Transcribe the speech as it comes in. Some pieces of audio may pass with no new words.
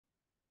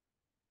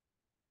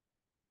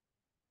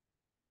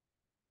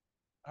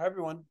Hi,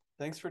 everyone.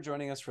 Thanks for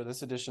joining us for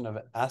this edition of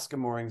Ask a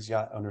Moorings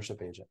Yacht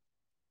Ownership Agent.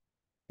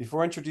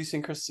 Before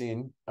introducing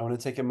Christine, I want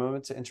to take a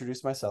moment to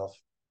introduce myself.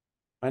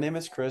 My name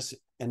is Chris,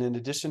 and in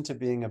addition to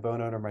being a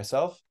boat owner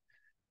myself,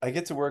 I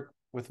get to work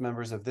with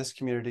members of this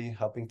community,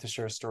 helping to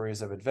share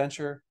stories of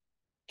adventure,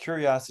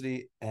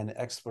 curiosity, and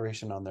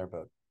exploration on their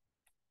boat.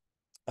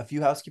 A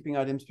few housekeeping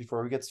items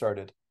before we get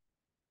started.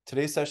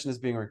 Today's session is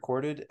being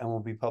recorded and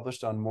will be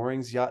published on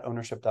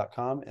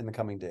mooringsyachtownership.com in the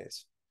coming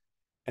days.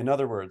 In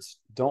other words,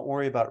 don't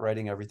worry about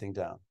writing everything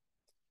down.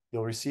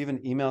 You'll receive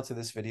an email to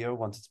this video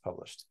once it's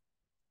published.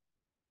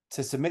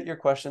 To submit your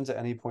questions at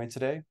any point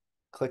today,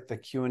 click the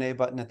Q&A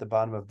button at the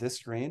bottom of this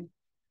screen.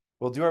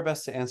 We'll do our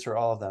best to answer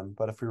all of them,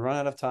 but if we run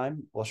out of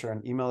time, we'll share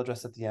an email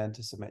address at the end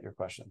to submit your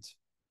questions.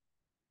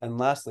 And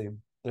lastly,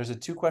 there's a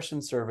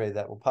 2-question survey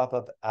that will pop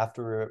up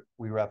after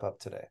we wrap up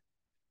today.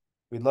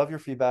 We'd love your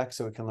feedback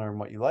so we can learn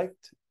what you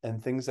liked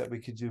and things that we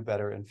could do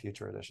better in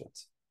future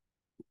editions.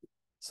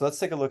 So let's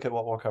take a look at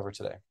what we'll cover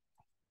today.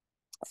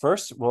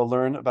 First, we'll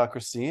learn about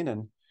Christine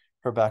and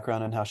her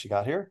background and how she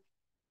got here.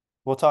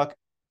 We'll talk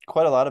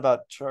quite a lot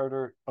about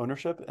charter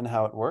ownership and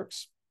how it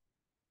works.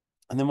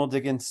 And then we'll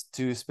dig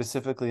into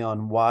specifically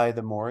on why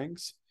the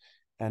moorings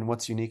and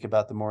what's unique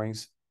about the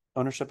moorings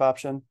ownership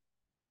option.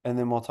 And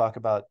then we'll talk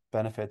about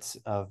benefits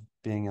of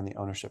being in the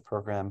ownership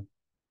program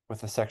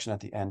with a section at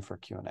the end for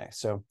Q&A.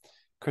 So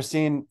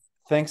Christine,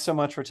 thanks so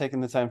much for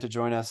taking the time to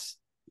join us.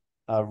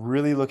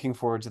 Really looking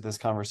forward to this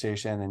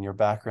conversation and your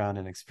background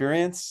and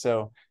experience.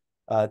 So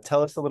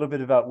tell us a little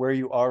bit about where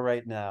you are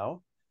right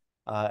now,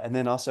 and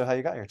then also how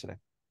you got here today.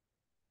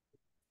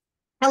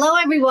 Hello,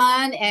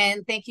 everyone,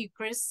 and thank you,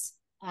 Chris.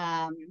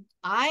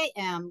 I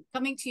am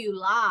coming to you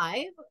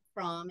live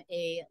from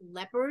a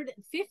Leopard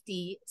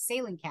 50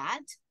 sailing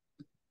cat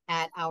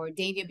at our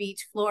Dania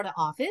Beach, Florida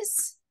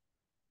office.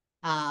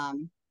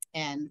 And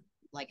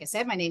like I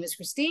said, my name is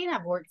Christine.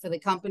 I've worked for the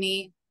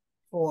company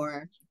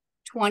for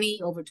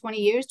over 20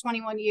 years,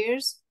 21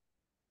 years.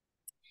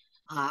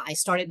 I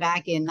started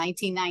back in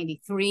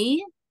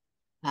 1993.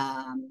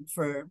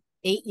 For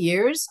 8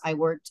 years, I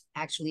worked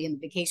actually in the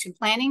vacation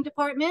planning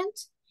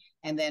department.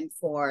 And then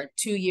for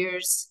 2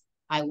 years,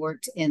 I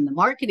worked in the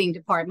marketing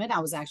department.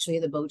 I was actually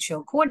the boat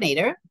show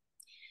coordinator.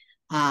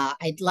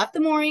 I left the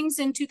Moorings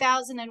in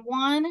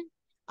 2001,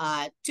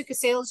 took a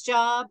sales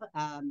job,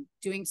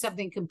 doing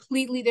something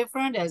completely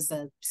different as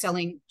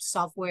selling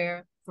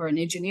software for an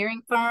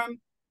engineering firm.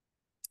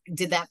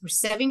 Did that for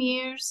 7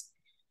 years.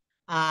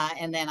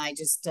 And then I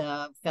just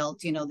felt,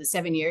 the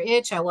 7-year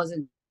itch. I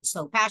wasn't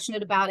so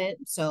passionate about it.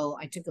 So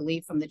I took a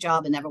leave from the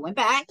job and never went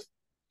back.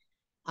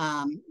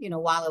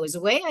 While I was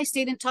away, I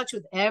stayed in touch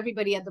with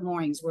everybody at the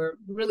Moorings. We're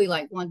really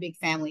like one big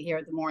family here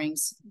at the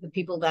Moorings. The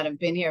people that have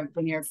been here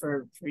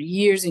for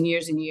years and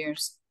years and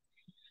years.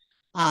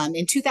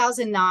 In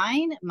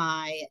 2009,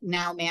 my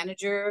now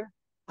manager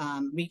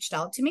reached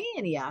out to me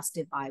and he asked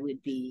if I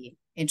would be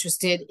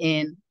interested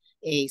in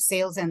a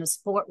sales and a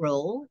support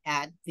role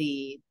at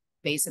the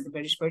base of the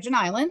British Virgin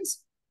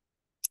Islands,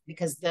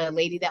 because the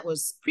lady that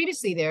was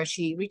previously there,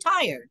 she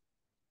retired.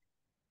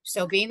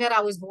 So being that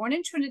I was born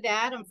in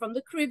Trinidad, I'm from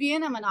the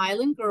Caribbean, I'm an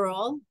island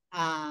girl.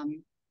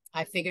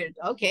 I figured,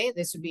 okay,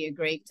 this would be a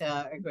great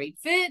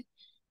fit.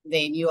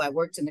 They knew I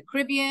worked in the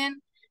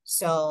Caribbean.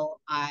 So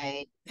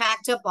I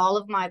packed up all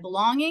of my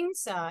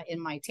belongings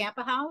in my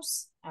Tampa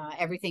house.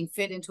 Everything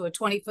fit into a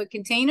 20-foot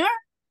container.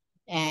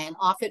 And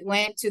off it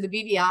went to the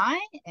BVI,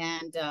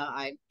 and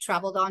I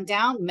traveled on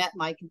down, met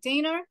my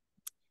container,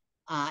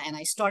 and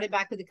I started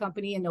back with the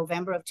company in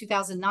November of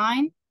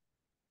 2009.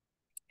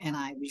 And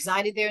I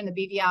resided there in the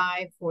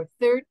BVI for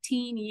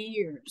 13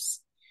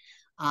 years.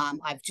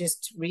 I've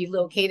just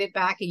relocated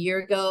back a year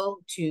ago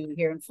to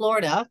here in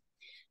Florida.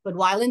 But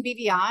while in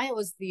BVI, I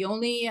was the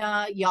only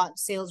yacht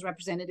sales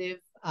representative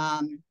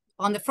on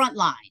the front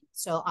line.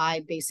 So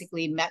I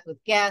basically met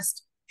with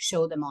guests,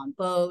 showed them on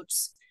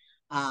boats,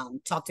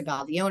 talked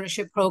about the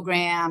ownership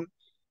program.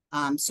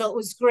 So it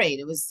was great.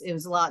 It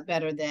was a lot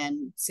better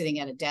than sitting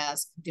at a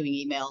desk doing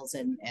emails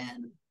and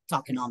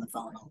talking on the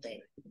phone all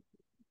day.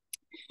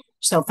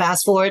 So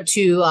fast forward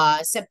to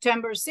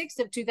September 6th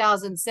of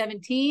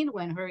 2017,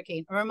 when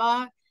Hurricane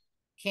Irma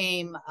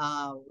came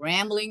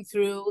rambling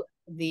through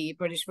the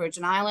British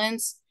Virgin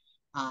Islands.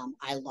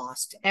 I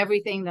lost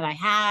everything that I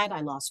had.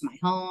 I lost my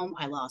home.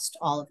 I lost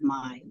all of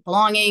my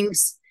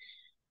belongings.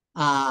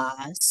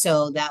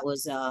 So that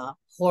was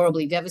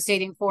horribly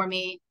devastating for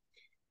me.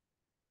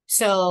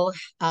 So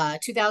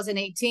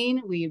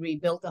 2018, we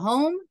rebuilt the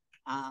home.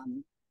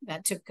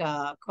 That took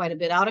quite a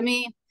bit out of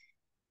me.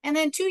 And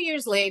then 2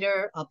 years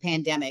later, a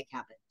pandemic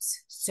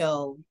happens.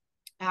 So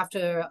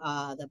after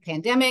the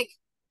pandemic,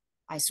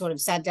 I sort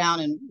of sat down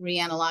and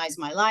reanalyzed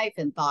my life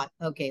and thought,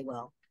 okay,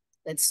 well,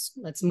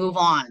 let's move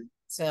on.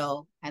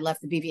 So I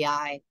left the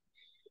BVI.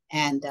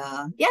 And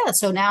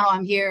so now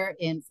I'm here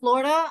in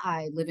Florida.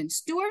 I live in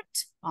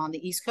Stuart on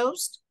the East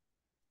Coast.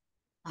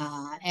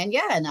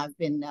 And I've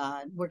been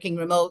working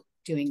remote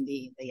doing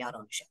the yacht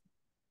ownership.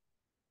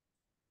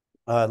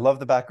 I love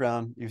the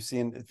background.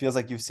 It feels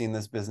like you've seen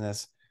this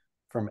business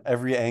from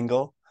every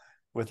angle.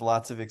 with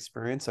lots of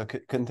experience. So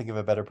couldn't think of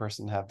a better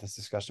person to have this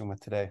discussion with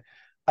today.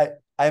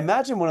 I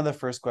imagine one of the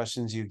first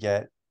questions you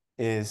get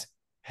is,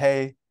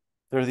 hey,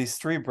 there are these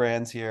three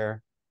brands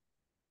here.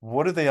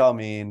 What do they all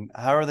mean?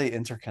 How are they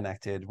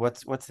interconnected?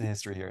 What's the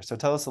history here? So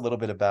tell us a little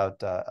bit about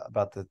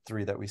the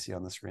three that we see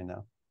on the screen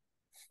now.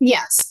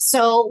 Yes.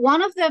 So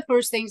one of the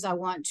first things I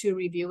want to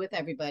review with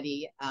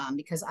everybody,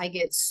 because I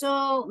get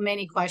so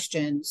many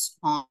questions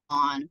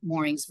on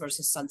Moorings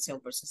versus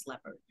Sunsail versus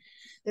Leopard.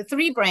 The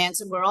three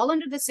brands, we're all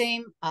under the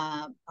same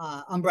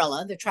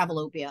umbrella, the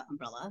Travelopia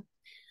umbrella.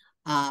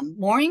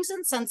 Moorings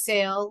and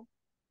Sunsail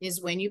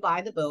is when you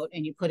buy the boat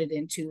and you put it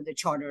into the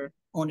charter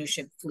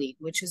ownership fleet,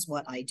 which is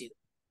what I do.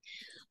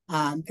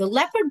 The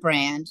Leopard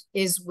brand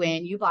is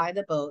when you buy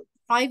the boat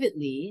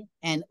privately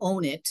and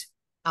own it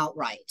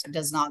outright. It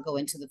does not go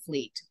into the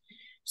fleet.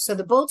 So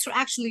the boats are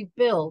actually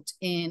built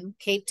in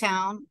Cape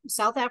Town,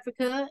 South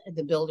Africa.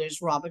 The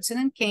builders Robertson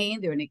and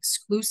Kane. They're an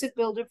exclusive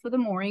builder for the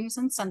Moorings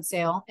and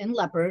Sunsail and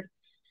Leopard.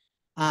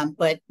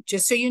 But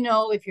just so you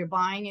know, if you're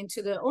buying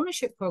into the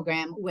ownership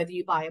program, whether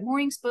you buy a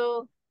Moorings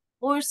boat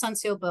or a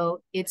Sunsail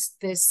boat, it's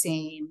the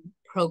same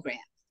program.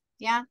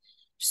 Yeah.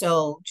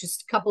 So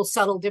just a couple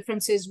subtle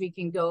differences we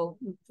can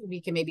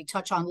maybe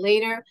touch on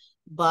later,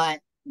 but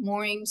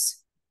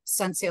Moorings,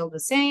 Sunsail the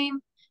same,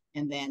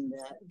 and then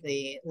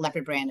the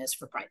Leopard brand is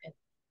for private.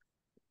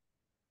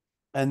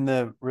 And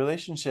the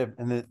relationship,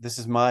 and this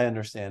is my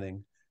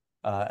understanding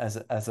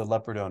as a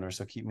Leopard owner,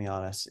 so keep me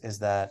honest, is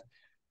that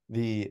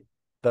the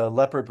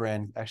Leopard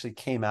brand actually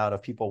came out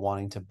of people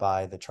wanting to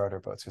buy the charter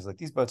boats, because like,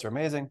 these boats are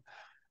amazing.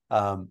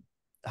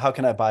 How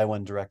can I buy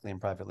one directly and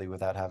privately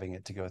without having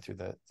it to go through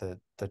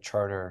the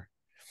charter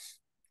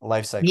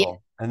life cycle?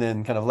 Yeah. And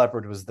then kind of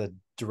Leopard was the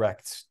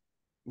direct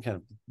kind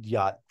of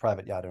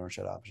private yacht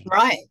ownership option.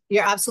 Right.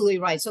 You're absolutely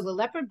right. So the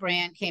Leopard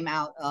brand came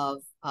out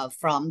of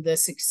from the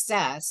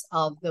success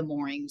of the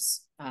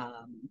Moorings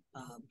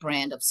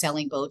brand of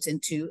selling boats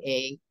into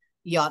a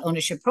yacht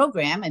ownership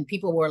program. And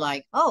people were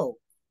like, oh,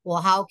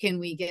 well, how can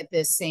we get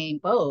this same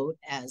boat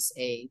as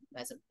a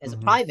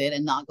private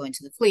and not go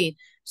into the fleet?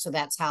 So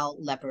that's how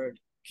Leopard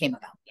came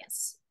about.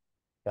 Yes.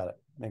 Got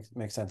it.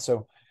 Makes sense.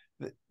 So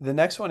the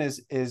next one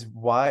is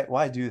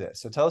why do this?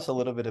 So tell us a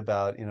little bit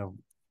about,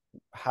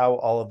 how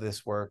all of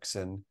this works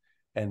and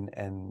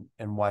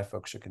why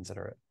folks should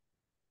consider it.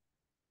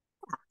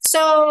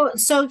 So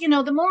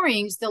the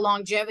Moorings, the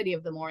longevity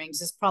of the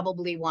Moorings is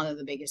probably one of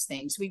the biggest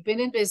things. We've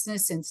been in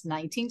business since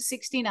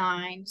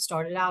 1969,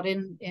 started out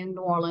in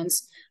New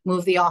Orleans,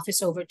 moved the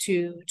office over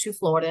to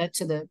Florida,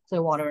 to the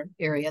Clearwater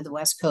area, the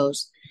West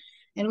Coast.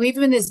 And we've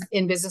been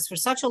in business for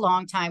such a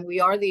long time. We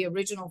are the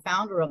original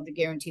founder of the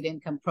Guaranteed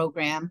Income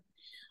Program.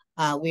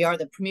 We are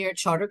the premier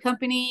charter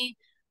company.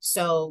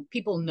 So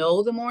people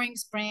know the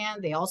Moorings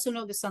brand. They also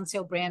know the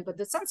Sunsail brand, but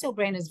the Sunsail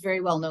brand is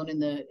very well known in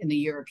the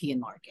European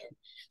market.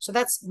 So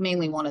that's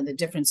mainly one of the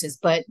differences.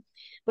 But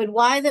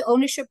why the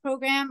ownership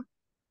program?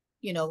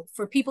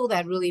 For people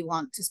that really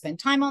want to spend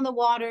time on the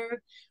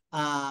water,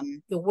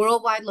 the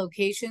worldwide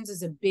locations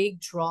is a big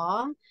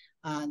draw.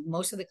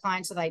 Most of the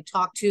clients that I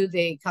talk to,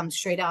 they come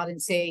straight out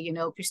and say,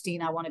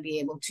 Christine, I want to be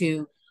able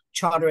to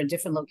charter in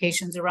different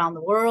locations around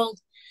the world.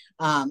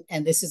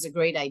 And this is a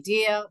great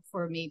idea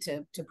for me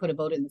to put a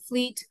boat in the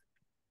fleet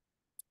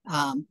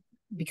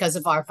because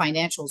of our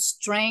financial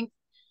strength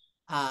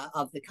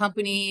of the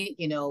company.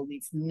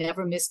 We've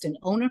never missed an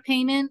owner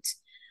payment.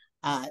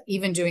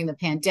 Even during the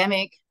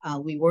pandemic,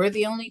 we were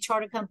the only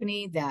charter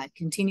company that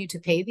continued to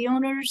pay the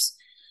owners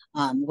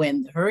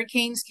when the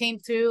hurricanes came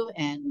through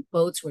and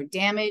boats were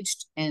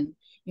damaged. And,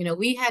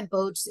 we had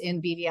boats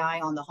in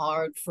BVI on the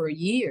hard for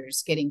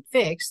years getting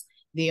fixed.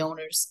 The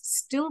owners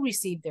still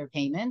received their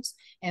payments,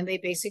 and they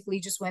basically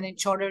just went and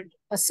chartered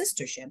a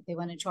sister ship. They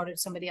went and chartered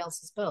somebody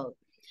else's boat.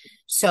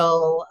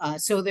 So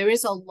there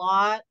is a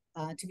lot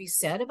to be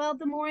said about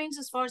the Moorings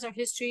as far as our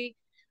history.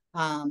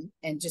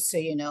 And just so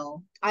you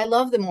know, I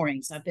love the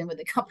Moorings. I've been with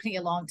the company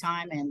a long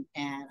time, and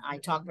I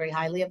talk very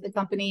highly of the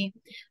company.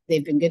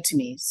 They've been good to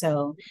me.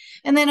 So,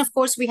 and then of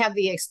course we have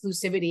the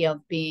exclusivity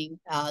of being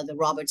the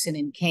Robertson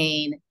and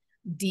Kane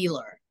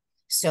dealer.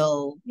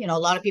 So, a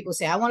lot of people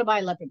say, I want to buy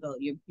a Leopard boat.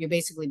 You're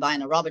basically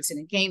buying a Robertson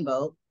and Kane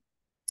boat.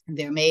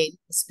 They're made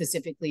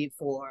specifically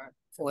for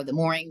the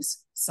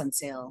Moorings,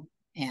 Sunsail,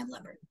 and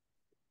Leopard.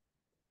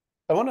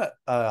 I want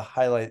to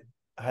highlight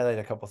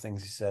a couple of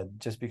things you said,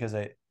 just because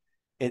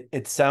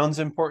it sounds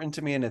important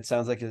to me, and it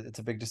sounds like it's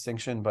a big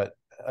distinction, but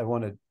I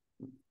want to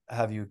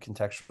have you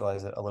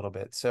contextualize it a little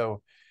bit.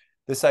 So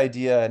this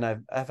idea, and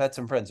I've had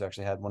some friends who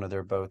actually had one of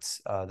their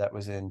boats that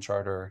was in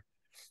charter,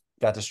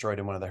 got destroyed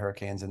in one of the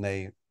hurricanes, and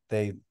they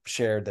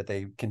shared that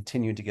they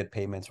continued to get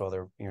payments while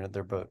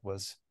their boat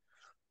was,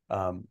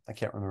 I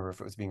can't remember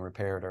if it was being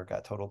repaired or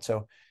got totaled.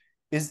 So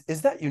is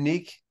that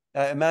unique?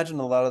 I imagine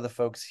a lot of the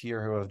folks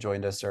here who have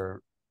joined us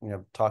are,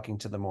 talking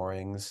to the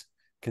Moorings,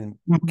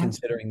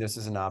 considering this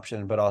as an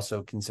option, but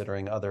also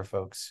considering other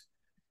folks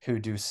who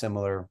do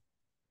similar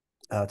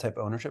type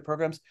ownership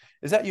programs.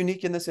 Is that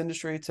unique in this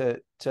industry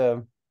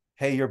to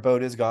hey, your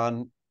boat is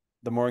gone,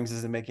 the Moorings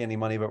isn't making any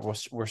money, but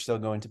we're still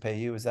going to pay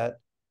you? Is that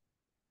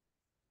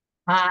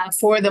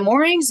For the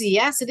moorings,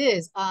 yes, it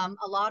is. A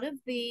lot of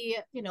the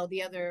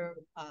other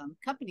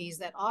companies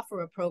that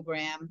offer a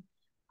program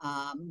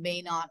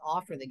may not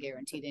offer the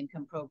guaranteed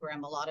income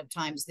program. A lot of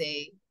times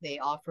they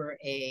offer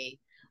a,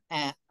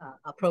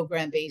 a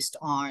program based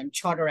on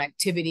charter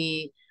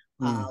activity,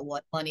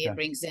 what money it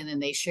brings in,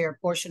 and they share a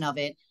portion of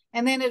it.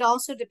 And then it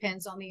also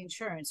depends on the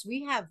insurance.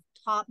 We have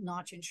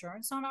top-notch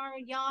insurance on our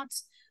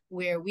yachts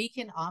where we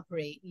can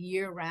operate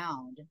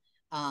year-round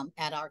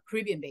at our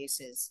Caribbean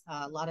bases.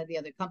 A lot of the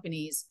other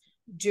companies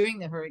during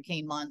the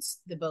hurricane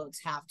months, the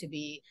boats have to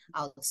be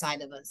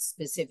outside of a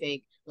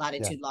specific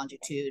latitude,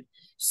 longitude.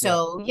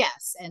 So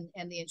yes, and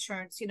the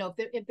insurance,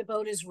 if the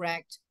boat is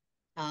wrecked,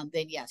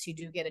 then yes, you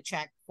do get a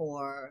check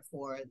for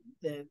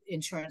the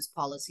insurance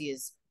policy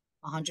is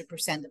 100%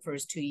 the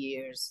first 2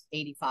 years,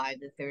 85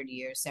 the third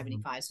year,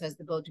 75. So as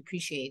the boat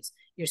depreciates,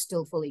 you're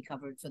still fully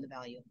covered for the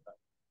value of the boat.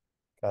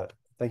 Got it.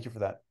 Thank you for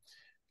that.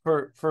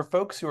 For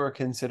folks who are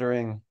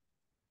considering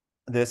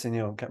this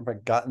and kind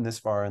of gotten this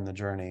far in the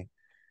journey,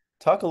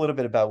 talk a little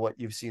bit about what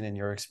you've seen in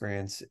your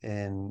experience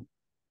in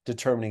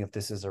determining if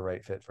this is a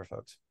right fit for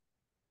folks.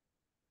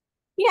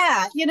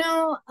 Yeah,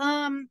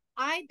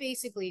 I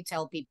basically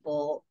tell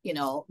people,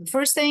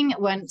 first thing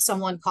when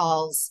someone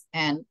calls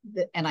and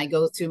I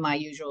go through my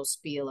usual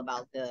spiel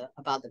about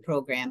the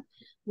program,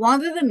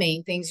 one of the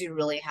main things you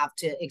really have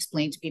to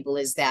explain to people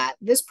is that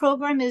this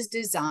program is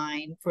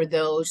designed for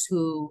those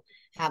who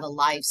have a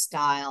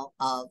lifestyle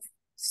of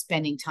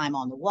spending time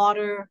on the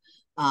water,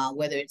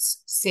 whether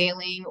it's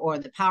sailing or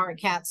the power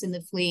cats in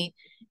the fleet.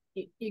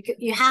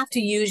 You have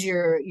to use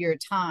your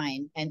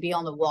time and be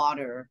on the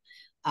water.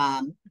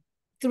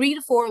 3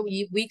 to 4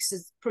 weeks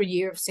per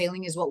year of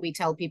sailing is what we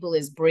tell people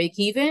is break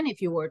even.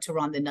 If you were to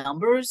run the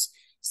numbers,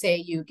 say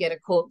you get a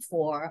quote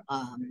for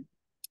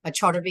a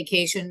charter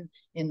vacation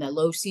in the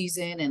low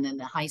season, and then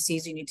the high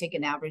season, you take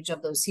an average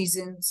of those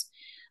seasons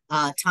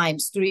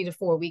times 3 to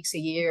 4 weeks a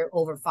year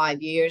over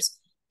 5 years.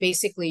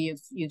 Basically,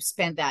 you've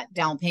spent that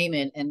down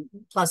payment and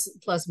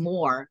plus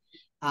more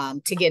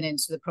to get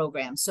into the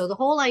program. So the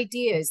whole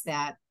idea is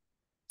that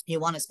you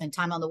want to spend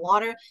time on the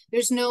water.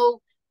 There's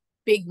no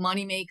big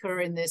money maker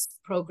in this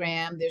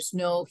program. There's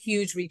no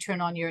huge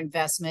return on your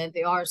investment.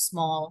 There are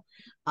small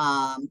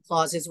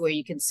clauses where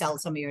you can sell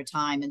some of your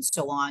time and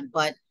so on.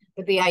 But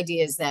the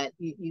idea is that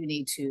you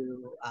need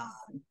to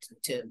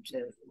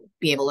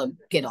be able to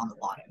get on the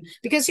water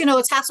because,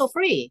 it's hassle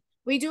free.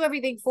 We do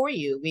everything for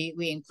you.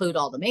 We include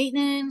all the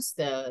maintenance,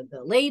 the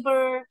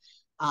labor,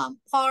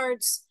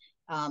 parts.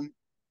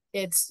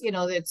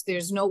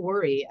 There's no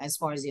worry as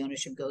far as the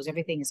ownership goes.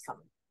 Everything is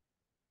covered.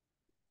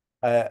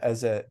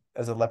 As a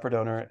leopard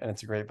owner, and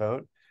it's a great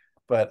boat,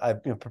 but I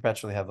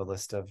perpetually have a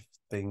list of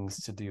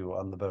things to do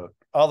on the boat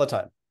all the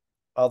time,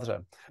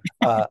 and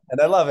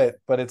I love it.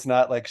 But it's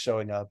not like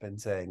showing up and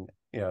saying,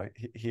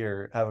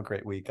 here, have a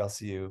great week. I'll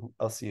see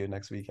you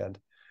next weekend.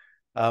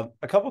 A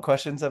couple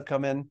questions have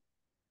come in,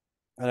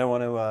 and I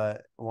want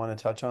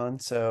to touch on.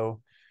 So,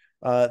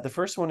 the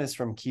first one is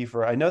from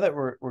Kiefer. I know that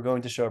we're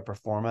going to show a pro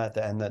forma at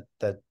the end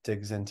that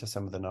digs into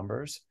some of the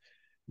numbers,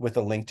 with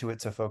a link to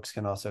it so folks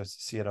can also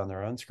see it on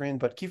their own screen.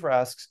 But Kiefer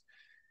asks,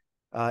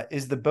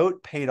 is the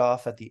boat paid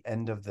off at the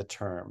end of the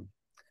term?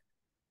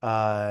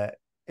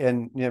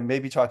 And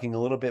maybe talking a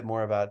little bit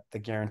more about the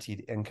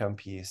guaranteed income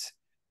piece.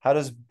 How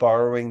does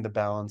borrowing the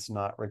balance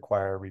not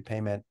require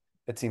repayment?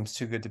 It seems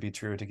too good to be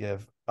true to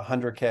give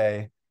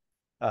 $100K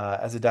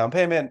as a down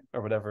payment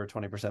or whatever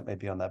 20% may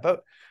be on that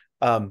boat,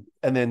 and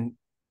then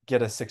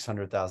get a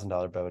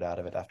 $600,000 boat out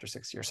of it after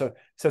 6 years.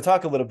 So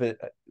talk a little bit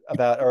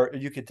about, or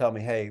you could tell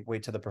me, hey,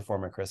 wait to the pro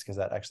forma, Chris, because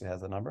that actually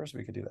has the numbers.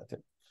 We could do that too.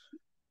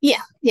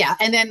 Yeah,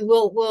 and then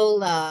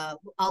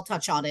I'll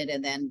touch on it,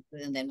 and then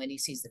when he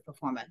sees the pro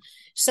forma.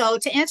 So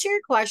to answer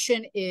your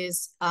question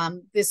is,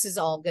 this is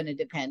all going to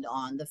depend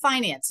on the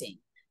financing.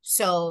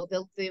 So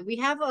we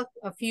have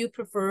a few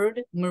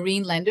preferred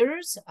marine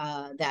lenders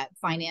that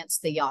finance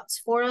the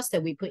yachts for us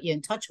that we put you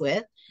in touch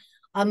with.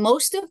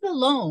 Most of the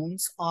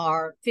loans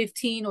are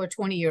 15 or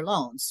 20-year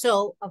loans.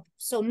 So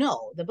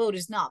no, the boat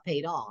is not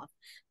paid off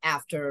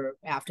after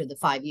the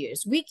 5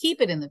 years. We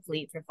keep it in the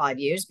fleet for 5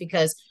 years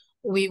because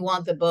we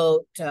want the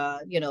boat,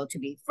 to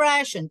be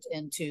fresh and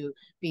to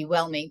be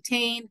well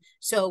maintained.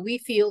 So we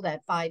feel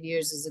that 5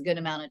 years is a good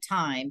amount of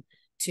time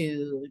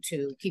to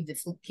keep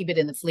it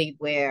in the fleet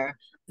where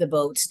the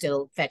boat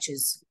still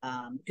fetches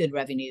good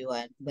revenue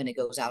when it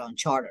goes out on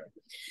charter.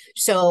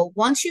 So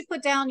once you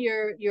put down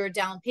your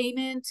down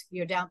payment,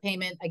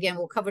 again,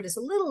 we'll cover this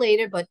a little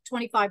later, but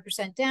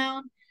 25%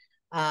 down.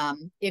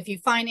 If you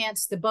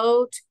finance the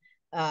boat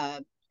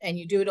and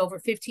you do it over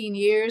 15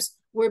 years,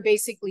 we're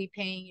basically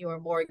paying your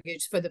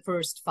mortgage for the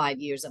first 5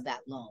 years of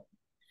that loan.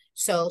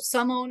 So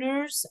some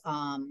owners,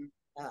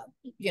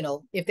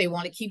 if they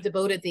want to keep the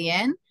boat at the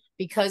end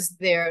because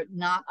they're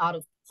not out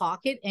of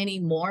pocket any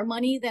more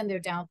money than their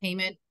down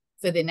payment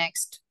for the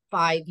next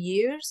 5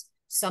 years,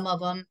 some of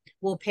them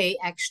will pay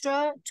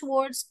extra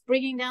towards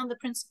bringing down the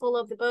principal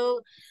of the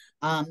boat.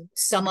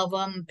 Some of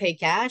them pay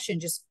cash and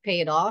just pay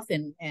it off,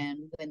 and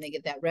when they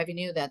get that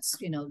revenue, that's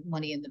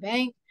money in the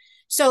bank.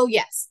 So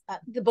yes,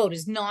 the boat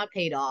is not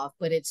paid off,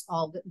 but it's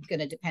all going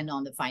to depend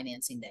on the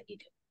financing that you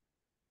do.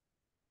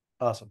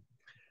 Awesome.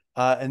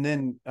 And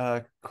then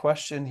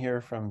question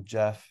here from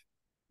Jeff.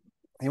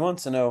 He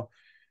wants to know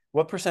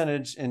what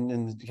percentage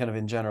in kind of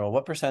in general,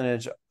 what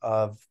percentage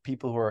of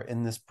people who are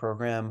in this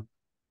program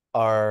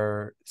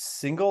are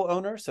single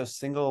owners? So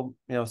single,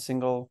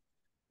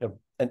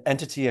 an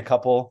entity, a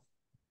couple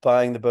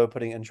buying the boat,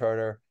 putting it in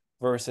charter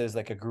versus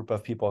like a group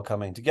of people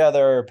coming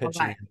together,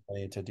 pitching Okay. in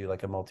money to do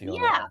like a multi-owner.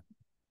 Yeah.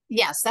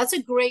 Yes, that's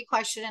a great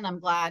question, and I'm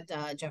glad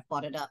Jeff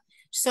brought it up.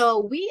 So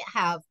we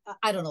have,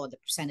 I don't know what the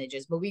percentage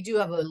is, but we do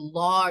have a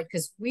large,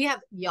 because we have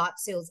yacht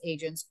sales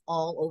agents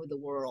all over the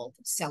world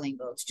selling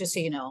boats. Just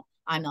so you know,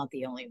 I'm not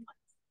the only one.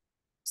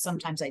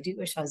 Sometimes I do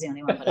wish I was the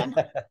only one, but I'm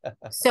not.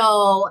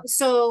 So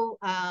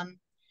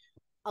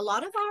a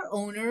lot of our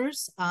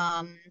owners,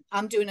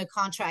 I'm doing a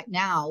contract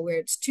now where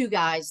it's two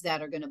guys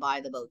that are going to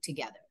buy the boat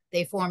together.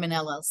 They form an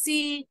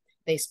LLC,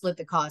 they split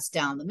the cost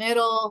down the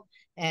middle,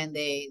 and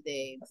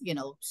they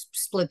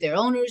split their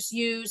owner's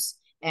use,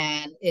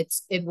 and it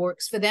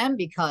works for them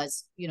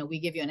because we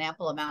give you an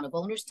ample amount of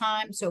owner's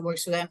time, so it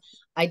works for them.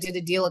 I did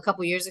a deal a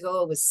couple years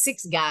ago. It was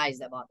 6 guys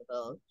that bought the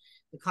boat.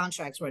 The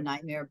contracts were a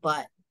nightmare,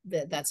 but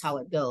that's how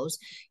it goes.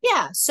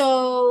 Yeah.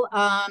 So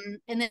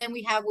and then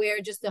we have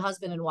where just the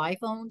husband and wife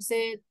owns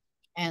it,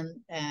 and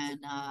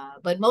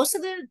but most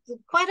of the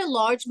quite a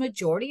large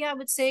majority, I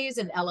would say, is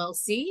an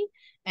LLC,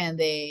 and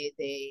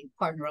they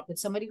partner up with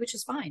somebody, which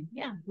is fine.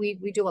 Yeah, we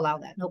do allow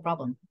that, no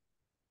problem.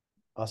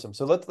 Awesome.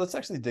 So let's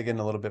actually dig in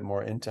a little bit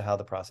more into how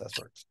the process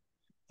works.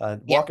 Yeah.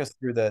 Walk us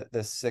through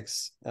the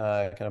 6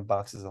 kind of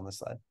boxes on this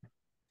slide.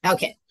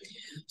 Okay.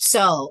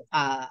 So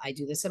I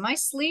do this in my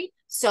sleep.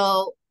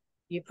 So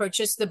you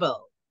purchase the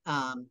boat.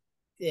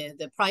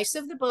 The price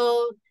of the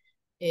boat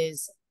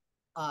is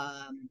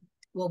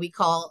what we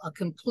call a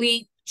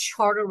complete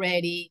charter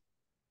ready,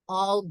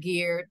 all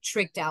gear,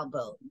 tricked out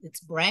boat. It's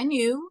brand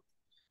new.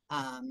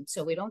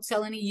 So we don't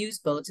sell any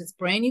used boats. It's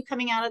brand new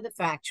coming out of the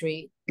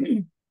factory.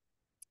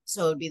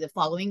 So it'd be the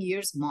following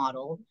year's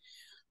model.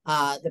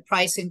 The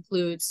price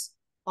includes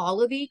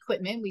all of the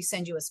equipment. We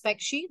send you a spec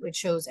sheet, which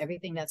shows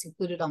everything that's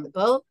included on the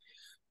boat.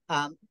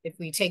 If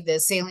we take the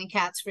sailing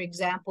cats, for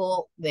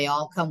example, they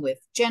all come with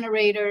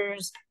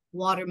generators,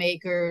 water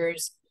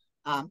makers,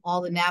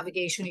 all the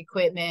navigation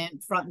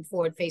equipment, front and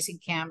forward facing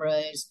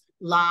cameras,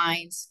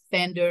 lines,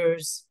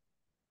 fenders,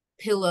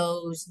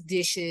 pillows,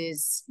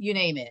 dishes, you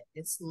name it.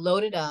 It's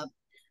loaded up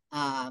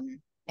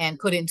and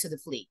put into the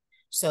fleet.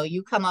 So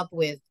you come up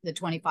with the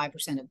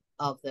 25%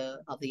 of the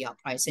yacht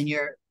price, and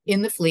you're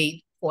in the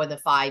fleet for the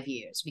 5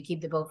 years. We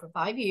keep the boat for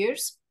 5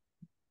 years.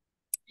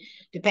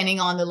 Depending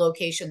on the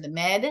location,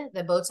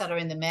 the boats that are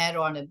in the Med are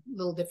on a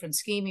little different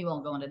scheme. We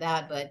won't go into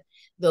that, but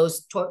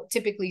those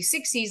typically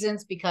 6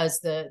 seasons because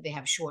they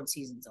have short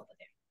seasons over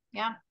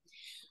there.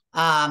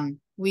 Yeah.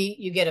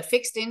 You get a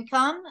fixed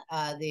income.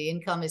 The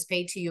income is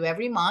paid to you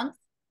every month,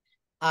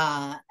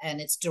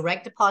 and it's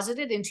direct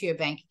deposited into your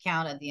bank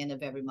account at the end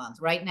of every month.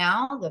 Right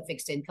now, the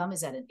fixed income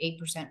is at an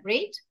 8%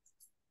 rate.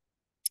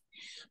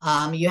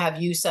 You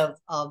have use of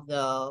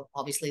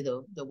obviously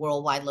the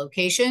worldwide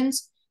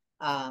locations.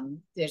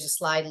 There's a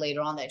slide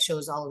later on that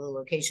shows all of the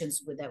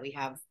locations that we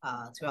have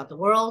throughout the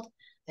world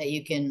that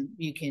you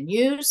can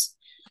use.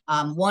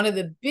 One of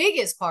the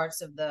biggest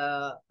parts of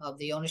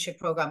the ownership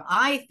program,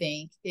 I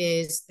think,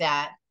 is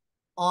that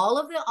all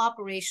of the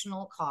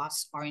operational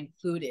costs are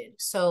included.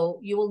 So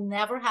you will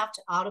never have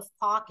to out of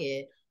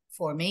pocket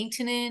for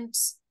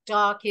maintenance,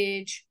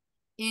 dockage,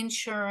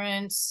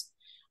 insurance.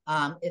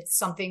 If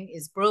something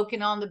is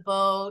broken on the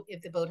boat,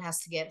 if the boat has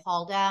to get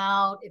hauled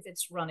out, if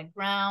it's run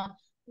aground,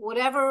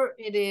 whatever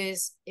it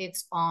is,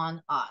 it's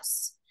on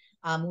us.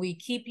 We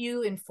keep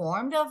you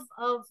informed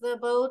of the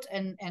boat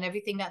and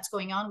everything that's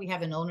going on. We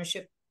have an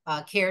ownership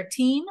care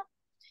team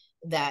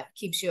that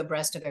keeps you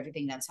abreast of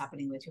everything that's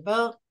happening with your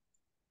boat.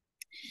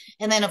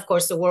 And then, of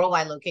course, the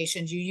worldwide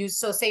locations you use.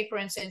 So say, for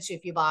instance,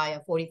 if you buy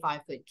a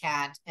 45-foot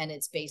cat and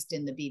it's based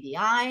in the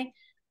BVI,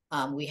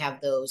 we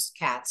have those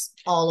cats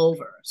all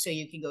over. So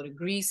you can go to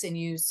Greece and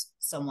use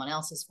someone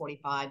else's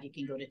 45. You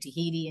can go to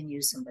Tahiti and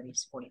use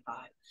somebody's 45.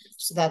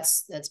 So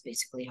that's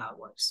basically how it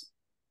works.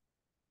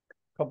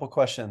 Couple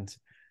questions.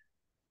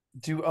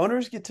 Do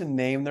owners get to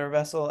name their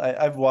vessel?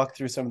 I've walked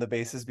through some of the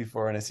bases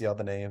before and I see all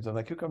the names. I'm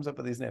like, who comes up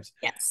with these names?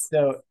 Yes.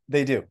 So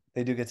they do.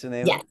 They do get to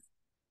name yes. them?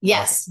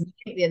 Yes. Awesome.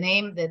 The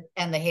name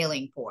and the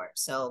hailing port.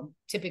 So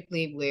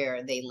typically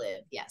where they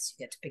live, yes,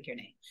 you get to pick your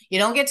name. You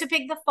don't get to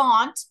pick the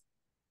font.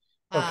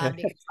 Okay.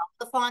 Because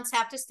all the fonts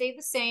have to stay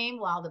the same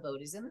while the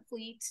boat is in the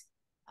fleet.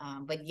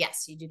 But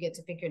yes, you do get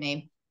to pick your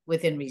name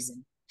within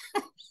reason.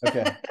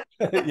 Okay.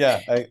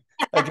 Yeah,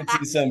 I can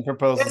see some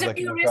proposals. There's a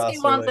few risky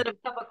ones that have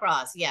come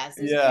across. Yes,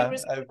 there's a few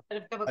risky ones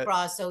that have come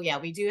across. So yeah,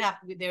 we do have.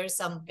 There are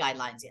some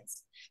guidelines.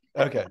 Yes.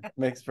 Okay,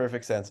 makes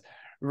perfect sense.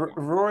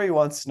 Rory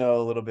wants to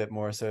know a little bit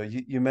more. So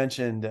you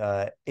mentioned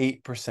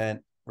 8%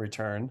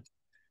 return.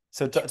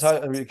 So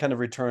kind of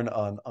return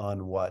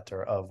on what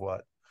or of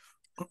what?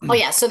 Oh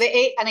yeah, so the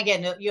 8, and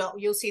again,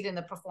 you'll see it in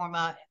the pro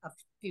forma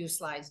few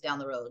slides down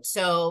the road.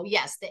 So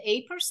yes, the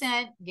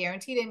 8%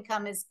 guaranteed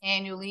income is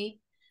annually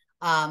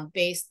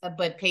based,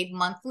 but paid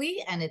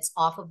monthly, and it's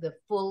off of the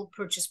full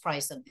purchase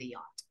price of the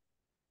yacht.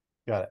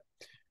 Got it.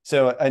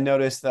 So I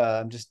noticed,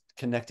 I'm just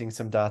connecting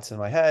some dots in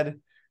my head.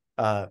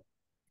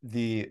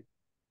 The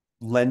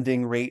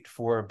lending rate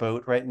for a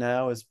boat right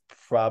now is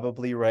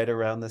probably right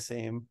around the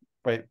same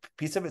right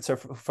piece of it. So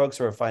for folks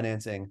who are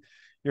financing,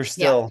 you're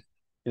still,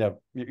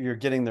 you're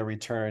getting the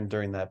return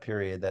during that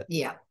period that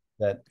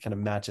kind of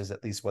matches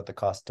at least what the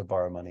cost to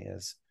borrow money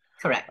is.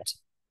 Correct.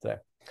 So,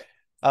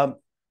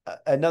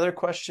 another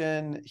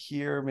question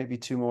here, maybe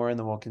two more, and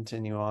then we'll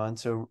continue on.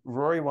 So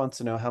Rory wants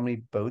to know how many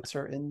boats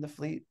are in the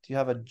fleet. Do you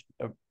have a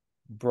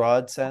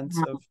broad sense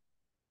of?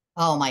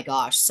 Oh my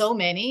gosh, so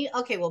many.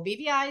 Okay, well,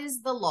 BVI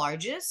is the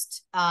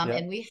largest,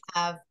 and we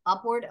have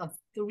upward of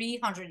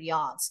 300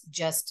 yachts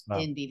just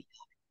in BVI.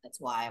 That's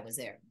why I was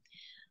there.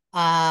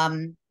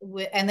 And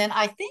then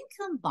I think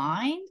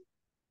combined,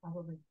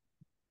 probably,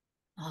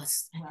 I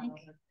think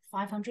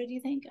 500. You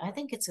think? I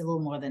think it's a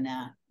little more than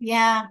that.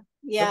 Yeah.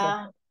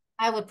 Okay.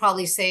 I would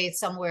probably say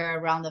somewhere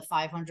around the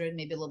 500,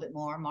 maybe a little bit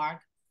more,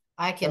 Mark.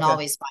 I can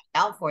always find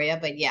out for you,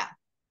 but yeah,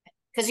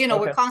 because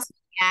we're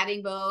constantly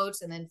adding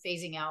boats and then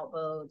phasing out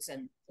boats,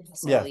 and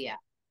so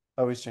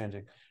always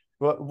changing.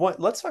 Well,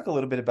 let's talk a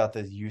little bit about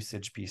the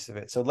usage piece of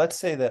it. So let's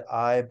say that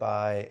I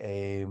buy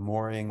a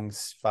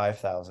Moorings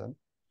 5000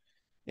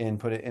 and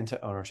put it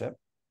into ownership,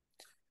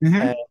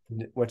 and,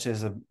 which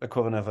is a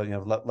equivalent of a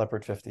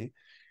Leopard 50.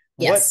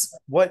 Yes.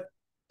 What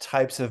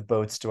types of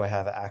boats do I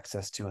have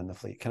access to in the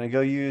fleet? Can I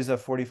go use a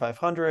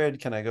 4500?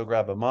 Can I go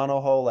grab a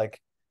monohull? Like,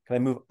 can I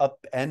move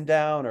up and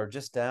down or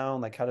just down?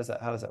 Like, how does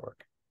that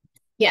work?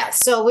 Yeah.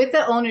 So with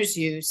the owner's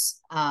use,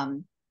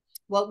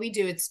 what we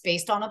do, it's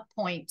based on a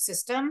point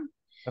system.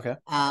 Okay.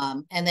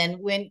 And then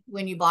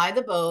when you buy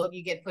the boat,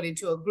 you get put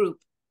into a group.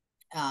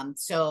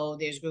 So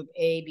there's group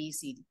A, B,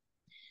 C, D.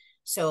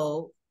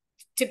 So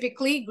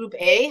typically group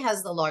A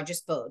has the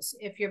largest boats.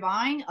 If you're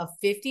buying a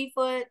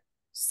 50-foot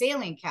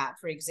sailing cat,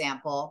 for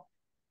example,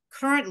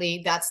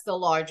 currently that's the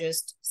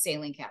largest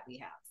sailing cat we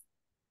have.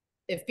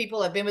 If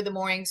people have been with the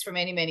Moorings for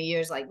many, many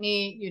years like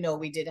me,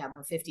 we did have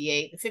a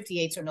 58. The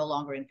 58s are no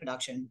longer in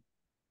production.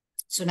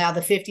 So now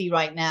the 50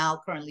 right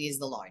now currently is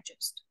the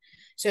largest.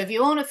 So if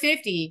you own a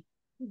 50,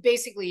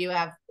 basically you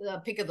have a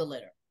pick of the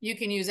litter. You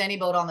can use any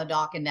boat on the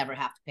dock and never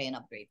have to pay an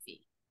upgrade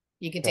fee.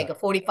 You can take a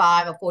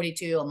 45, a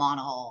 42, a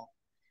monohull.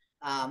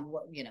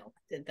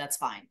 That's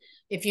fine.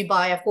 If you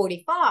buy a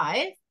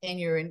 45 and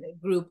you're in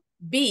group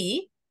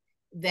B,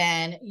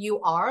 then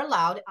you are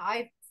allowed,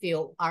 I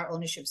feel our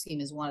ownership scheme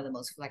is one of the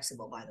most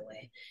flexible, by the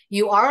way.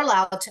 You are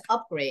allowed to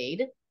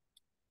upgrade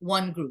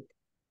one group.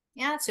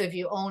 Yeah. So if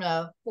you own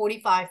a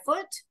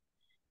 45-foot,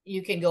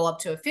 you can go up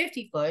to a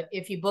 50-foot.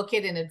 If you book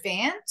it in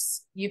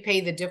advance, you pay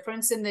the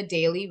difference in the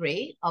daily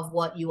rate of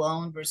what you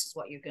own versus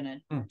what you're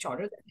going to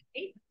charter that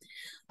day.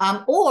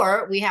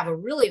 Or we have a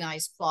really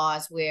nice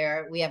clause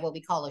where we have what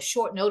we call a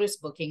short notice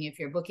booking. If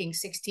you're booking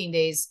 16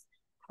 days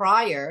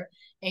prior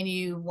and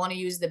you want to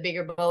use the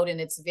bigger boat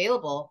and it's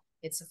available,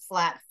 it's a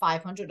flat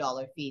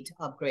 $500 fee to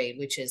upgrade,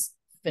 which is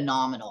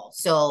phenomenal.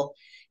 So,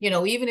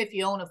 even if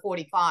you own a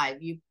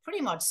 45, you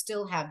pretty much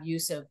still have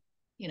use of,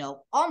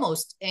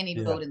 almost any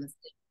boat in the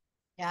fleet.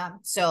 Yeah.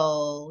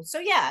 So,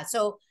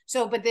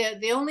 but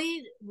the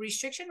only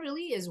restriction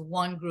really is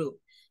one group.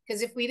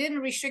 Because if we didn't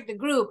restrict the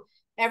group,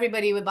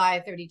 everybody would buy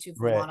a 32-foot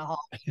monohull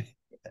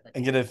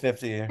and get a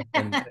 50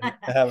 and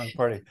have a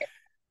party.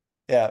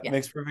 Yeah,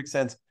 makes perfect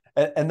sense.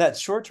 And that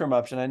short-term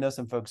option, I know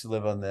some folks who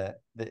live on the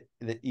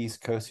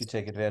East Coast who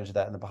take advantage of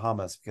that in the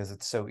Bahamas because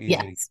it's so easy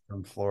to get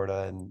from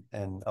Florida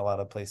and a lot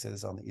of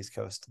places on the East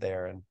Coast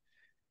there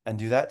and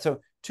do that.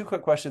 So two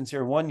quick questions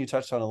here. One, you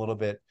touched on a little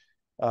bit.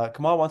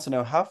 Kamal wants to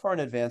know, how far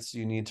in advance do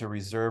you need to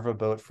reserve a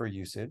boat for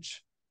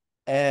usage?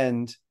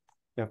 And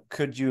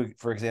could you,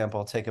 for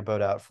example, take a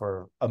boat out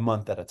for a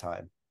month at a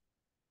time?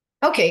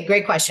 Okay,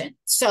 great question.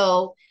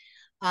 So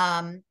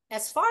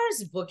as far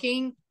as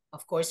booking,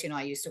 of course,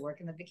 I used to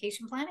work in the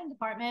vacation planning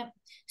department.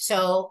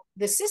 So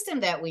the system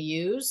that we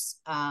use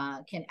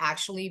can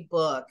actually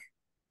book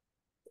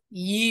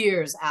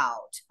years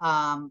out.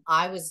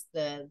 I was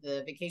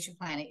the vacation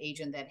planning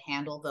agent that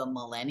handled the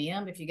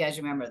Millennium, if you guys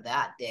remember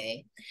that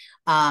day.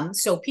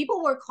 So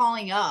people were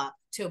calling up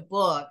to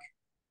book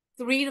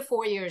 3 to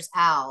 4 years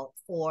out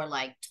for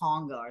like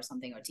Tonga or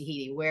something, or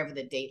Tahiti, wherever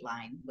the date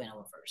line went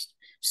over first.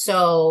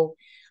 So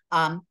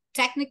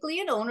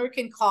technically an owner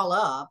can call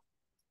up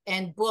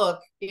and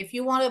book, if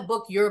you want to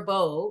book your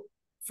boat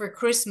for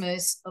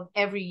Christmas of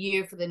every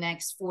year for the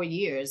next 4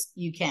 years,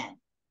 you can.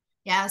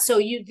 Yeah. So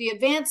the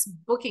advanced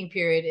booking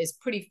period is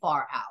pretty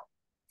far out.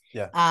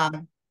 Yeah.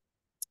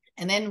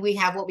 And then we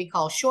have what we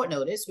call short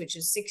notice, which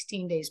is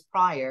 16 days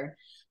prior.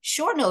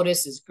 Short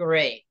notice is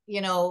great.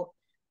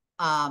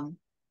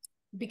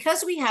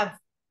 Because we have,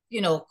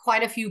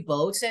 quite a few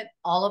boats at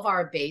all of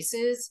our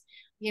bases,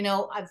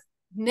 I've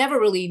never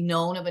really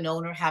known of an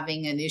owner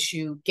having an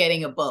issue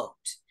getting a boat.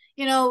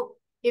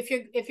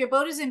 If your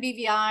boat is in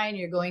BVI and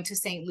you're going to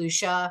St.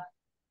 Lucia,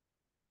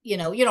 you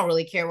know, you don't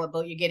really care what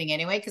boat you're getting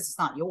anyway, because it's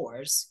not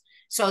yours.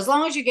 So as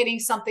long as you're getting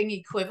something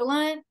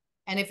equivalent,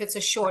 and if it's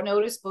a short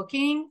notice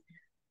booking,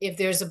 if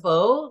there's a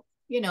boat,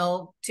 you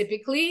know,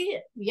 typically,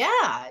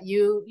 yeah,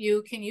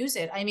 you can use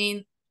it. I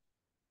mean,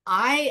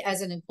 I,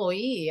 as an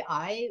employee,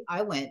 I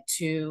went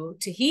to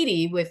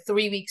Tahiti with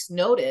 3 weeks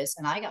notice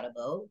and I got a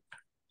boat.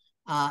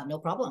 No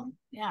problem.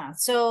 Yeah.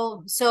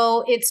 So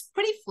it's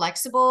pretty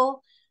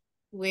flexible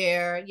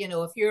where, you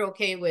know, if you're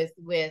okay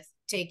with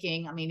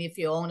taking, I mean, if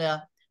you own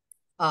a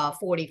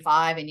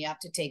 45 and you have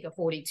to take a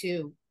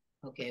 42,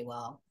 okay,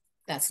 well,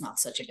 that's not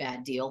such a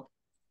bad deal.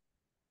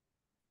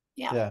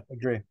 Yeah. Yeah,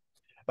 agree.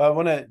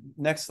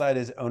 Next slide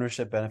is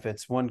ownership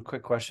benefits. One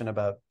quick question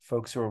about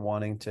folks who are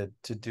wanting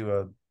to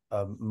do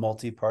a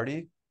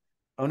multi-party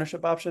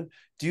ownership option.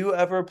 Do you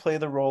ever play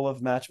the role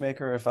of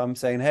matchmaker? If I'm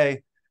saying,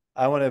 hey,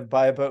 I want to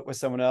buy a boat with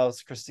someone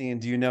else, Christine,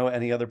 do you know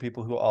any other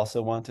people who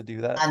also want to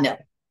do that? No.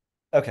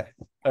 Okay.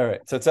 All right.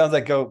 So it sounds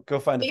like go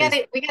find a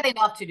Facebook. We got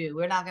enough to do.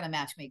 We're not going to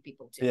match make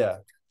people too. Yeah.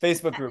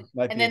 Facebook group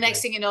might and be. then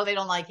next thing you know, they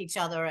don't like each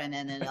other, and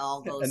then it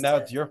all goes. And now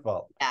it's your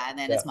fault. Yeah, and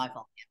then it's my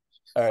fault.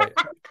 All right.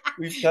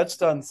 We've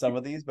touched on some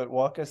of these, but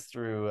walk us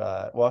through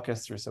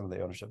some of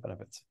the ownership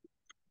benefits.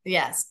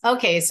 Yes.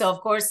 Okay. So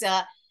of course,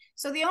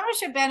 so the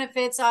ownership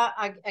benefits are,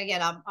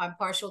 again, I'm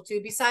partial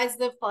to. Besides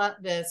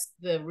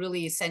the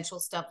really essential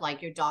stuff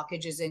like your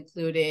dockage is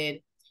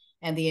included,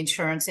 and the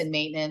insurance and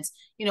maintenance,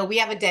 you know, we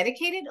have a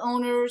dedicated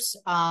owner's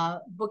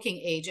booking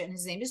agent.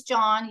 His name is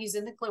John. He's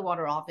in the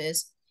Clearwater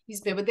office.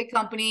 He's been with the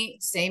company,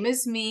 same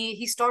as me.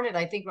 He started,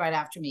 I think, right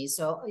after me.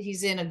 So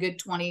he's in a good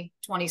 20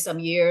 some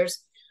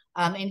years.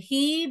 And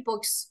he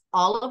books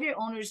all of your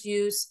owner's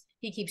use.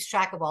 He keeps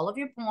track of all of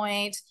your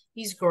points.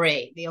 He's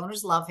great. The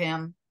owners love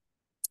him.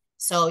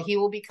 So he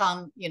will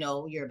become, you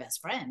know, your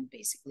best friend,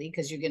 basically,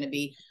 because you're going to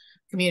be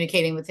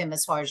communicating with him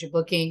as far as your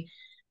booking.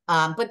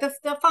 But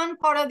the fun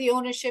part of the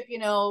ownership, you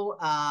know,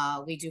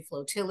 we do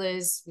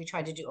flotillas. We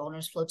try to do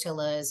owners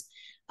flotillas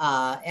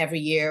every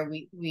year.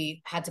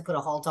 We had to put a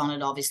halt on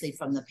it, obviously,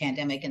 from the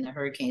pandemic and the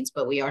hurricanes,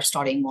 but we are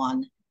starting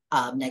one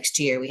next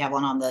year. We have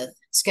one on the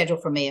schedule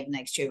for May of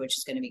next year, which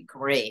is going to be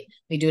great.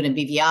 We do it in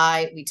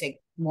BVI. We take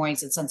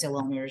moorings and sunsail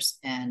owners,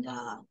 and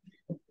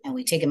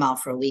we take them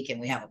out for a week, and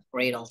we have a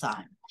great old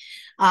time.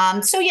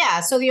 So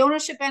yeah, so the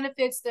ownership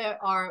benefits there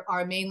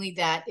are mainly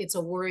that it's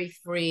a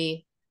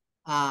worry-free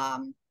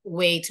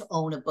way to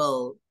own a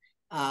boat,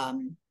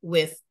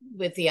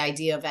 with the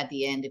idea of at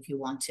the end, if you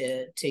want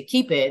to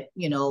keep it,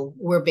 you know,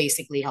 we're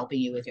basically helping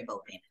you with your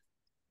boat payment.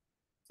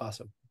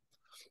 Awesome.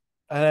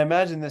 And I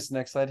imagine this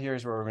next slide here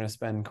is where we're going to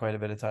spend quite a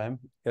bit of time,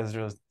 because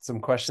there's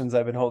some questions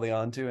I've been holding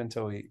on to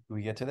until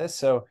we get to this.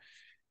 So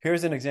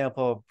here's an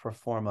example pro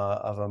forma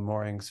of a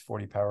Moorings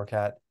 40 Power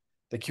Cat.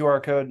 The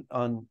QR code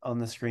on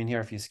the screen here,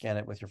 if you scan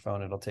it with your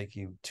phone, it'll take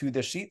you to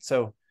this sheet.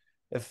 So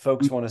if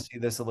folks want to see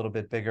this a little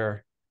bit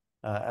bigger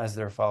as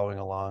they're following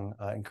along,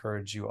 I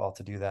encourage you all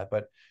to do that.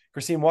 But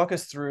Christine, walk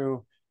us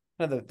through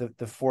kind of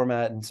the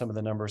format and some of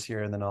the numbers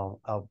here, and then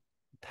I'll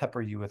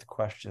pepper you with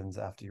questions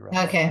after you wrap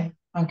up.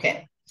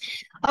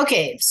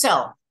 Okay,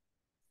 so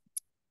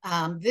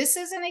this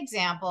is an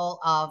example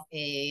of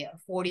a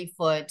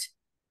 40-foot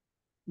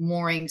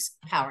Moorings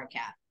Power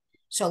Cat.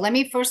 So let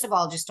me first of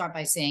all just start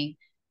by saying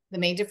the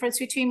main difference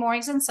between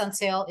moorings and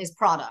sunsail is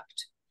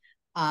product.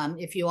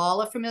 If you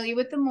all are familiar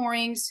with the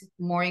Moorings,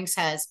 Moorings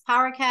has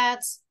Power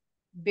Cats,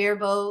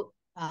 bareboat,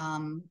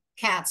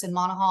 cats and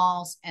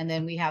monohulls, and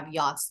then we have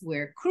yachts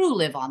where crew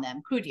live on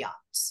them, crewed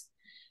yachts.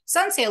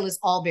 Sunsail is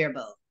all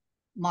bareboat,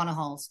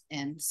 monohulls,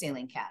 and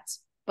sailing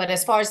cats. But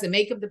as far as the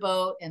make of the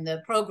boat and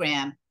the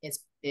program, it's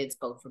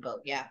boat for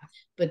boat, yeah.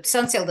 But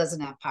sunsail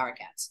doesn't have Power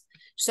Cats.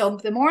 So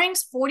the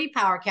Moorings 40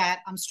 Power Cat,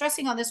 I'm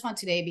stressing on this one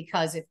today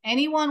because if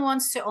anyone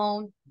wants to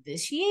own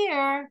this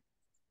year,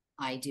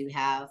 I do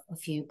have a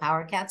few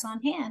Power Cats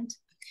on hand.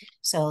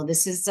 So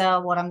this is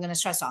what I'm going to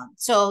stress on.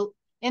 So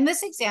in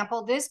this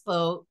example, this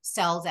boat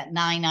sells at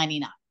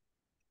 $9.99.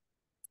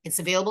 It's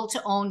available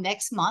to own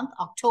next month,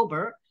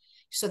 October.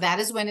 So that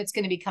is when it's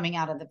going to be coming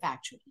out of the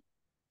factory.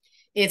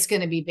 It's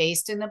going to be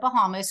based in the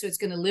Bahamas. So it's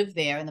going to live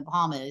there in the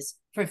Bahamas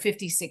for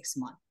 56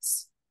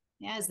 months.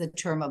 Yeah, is the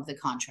term of the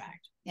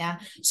contract. Yeah.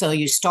 So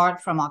you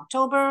start from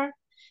October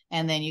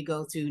and then you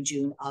go through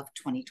June of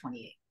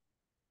 2028.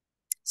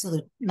 So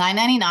the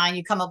 $9.99,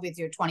 you come up with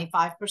your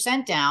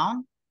 25%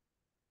 down.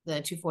 The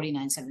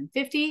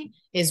 $249,750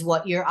 is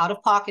what your out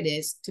of pocket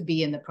is to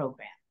be in the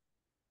program.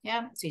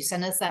 Yeah. So you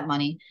send us that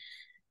money,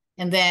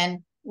 and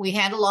then we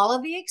handle all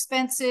of the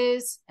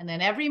expenses. And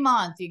then every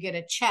month you get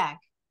a check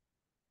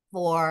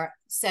for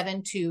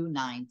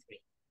 $7,293,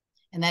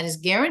 and that is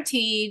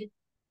guaranteed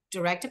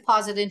direct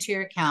deposit into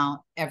your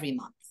account every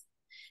month.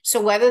 So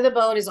whether the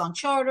boat is on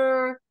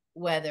charter,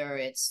 whether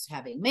it's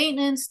having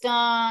maintenance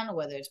done,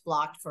 whether it's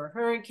blocked for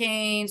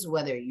hurricanes,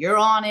 whether you're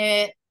on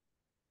it,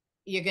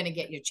 you're going to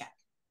get your check.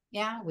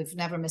 Yeah, we've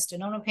never missed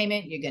an owner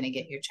payment. You're going to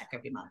get your check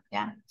every month.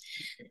 Yeah.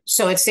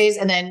 So it stays,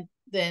 and then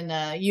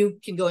you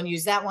can go and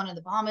use that one in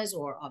the Bahamas,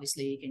 or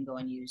obviously you can go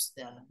and use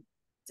the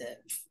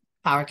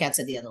Power Cats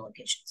at the other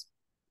locations.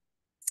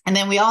 And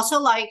then we also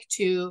like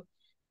to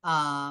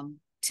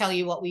tell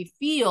you what we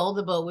feel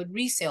the boat would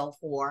resale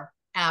for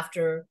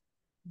after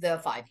the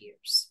 5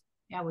 years.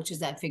 Yeah, which is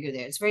that figure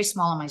there. It's very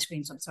small on my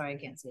screen, so I'm sorry I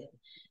can't see it.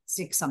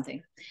 6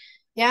 something.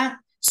 Yeah.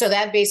 So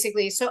that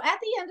basically, so at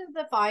the end of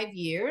the 5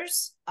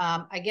 years,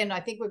 again, I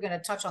think we're going to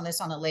touch on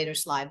this on a later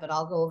slide, but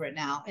I'll go over it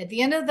now. At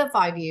the end of the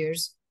 5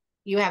 years,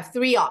 you have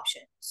 3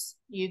 options.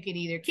 You can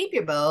either keep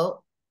your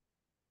boat,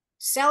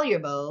 sell your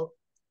boat,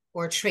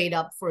 or trade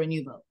up for a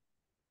new boat.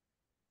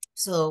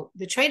 So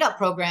the trade up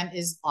program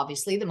is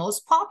obviously the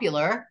most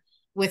popular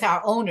with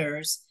our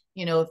owners.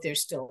 You know, if they're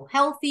still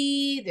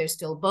healthy, they're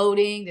still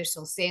boating, they're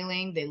still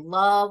sailing, they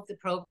love the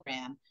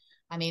program.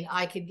 I mean,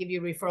 I could give you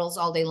referrals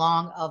all day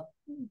long of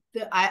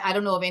I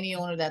don't know of any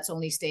owner that's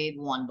only stayed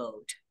one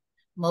boat.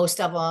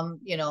 Most of them,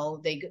 you know,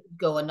 they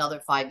go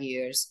another 5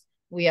 years.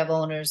 We have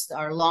owners,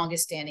 our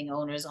longest standing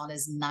owners on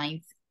his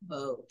 9th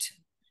boat.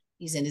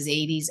 He's in his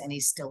 80s and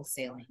he's still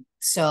sailing.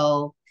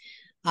 So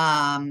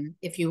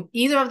if you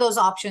either of those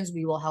options,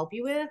 we will help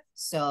you with.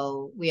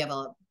 So we have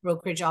a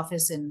brokerage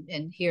office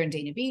in here in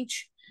Dana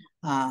Beach.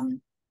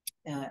 And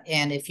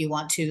if you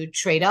want to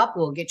trade up,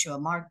 we'll get you a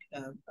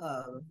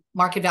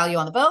market value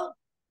on the boat.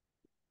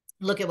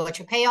 Look at what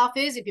your payoff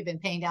is if you've been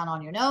paying down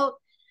on your note.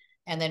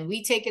 And then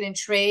we take it in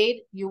trade.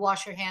 You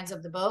wash your hands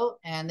of the boat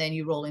and then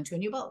you roll into a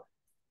new boat.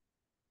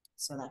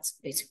 So that's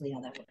basically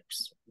how that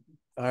works.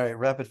 All right,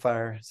 rapid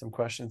fire some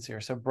questions here.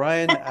 So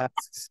Brian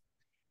asks,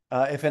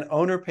 if an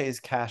owner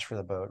pays cash for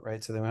the boat,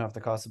 right? So they don't have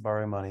the cost of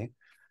borrowing money.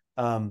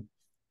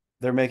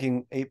 They're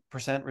making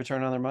 8%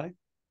 return on their money?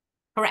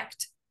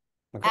 Correct.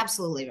 Okay.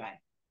 Absolutely right.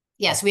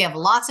 Yes, we have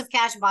lots of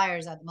cash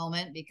buyers at the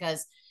moment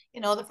because,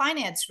 you know, the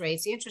finance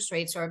rates, the interest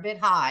rates are a bit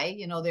high.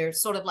 You know, they're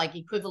sort of like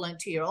equivalent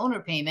to your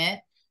owner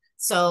payment.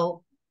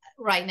 So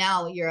right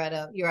now you're at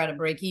a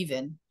break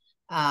even.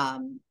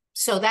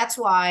 So that's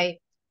why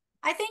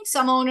I think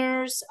some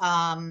owners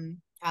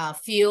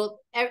feel,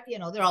 you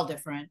know, they're all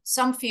different.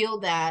 Some feel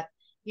that,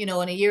 you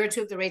know, in a year or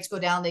two, if the rates go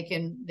down, they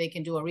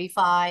can do a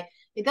refi.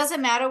 It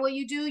doesn't matter what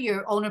you do,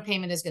 your owner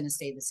payment is going to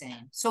stay the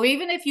same. So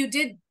even if you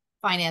did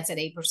finance at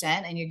 8%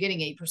 and you're getting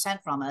 8%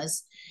 from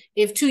us,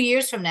 if 2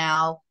 years from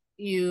now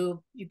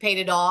you paid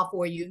it off,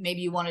 or maybe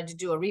you wanted to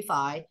do a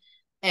refi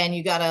and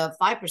you got a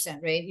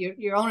 5% rate,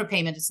 your owner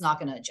payment is not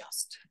going to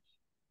adjust.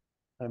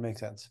 That makes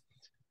sense.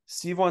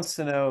 Steve wants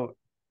to know,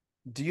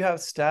 do you have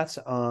stats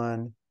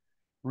on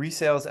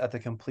resales at the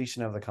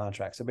completion of the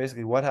contract? So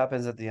basically what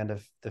happens at the end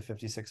of the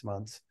 56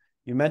 months?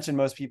 You mentioned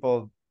most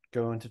people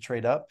go into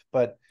trade up,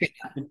 but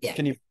yeah,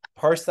 can you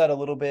parse that a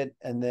little bit?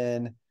 And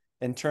then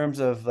in terms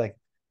of like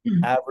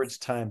average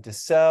time to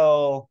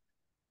sell,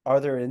 are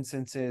there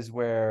instances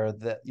where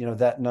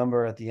that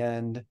number at the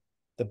end,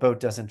 the boat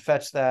doesn't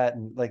fetch that?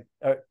 And like,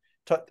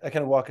 kind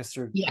of walk us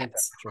through.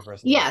 Yes.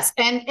 Yes.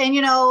 And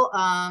you know,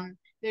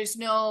 there's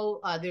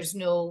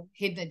no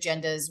hidden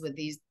agendas with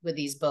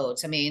these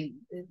boats. I mean,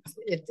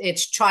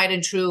 it's tried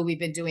and true. We've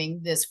been doing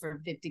this for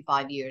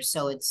 55 years.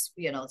 So it's,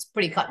 you know, it's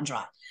pretty cut and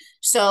dry.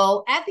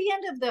 So at the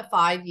end of the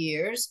 5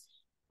 years,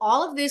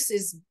 all of this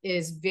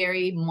is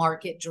very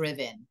market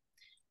driven.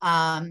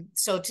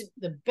 So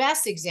the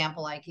best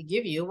example I could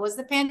give you was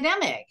the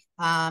pandemic.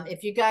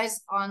 If you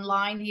guys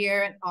online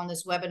here on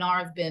this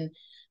webinar have been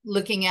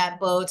looking at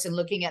boats and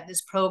looking at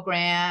this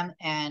program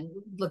and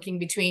looking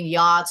between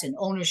yachts and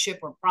ownership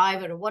or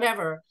private or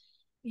whatever,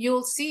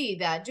 you'll see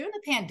that during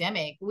the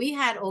pandemic, we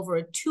had over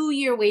a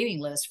 2-year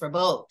waiting list for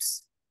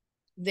boats.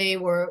 They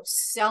were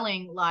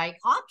selling like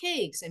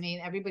hotcakes. I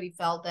mean, everybody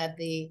felt that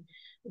the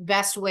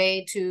best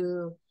way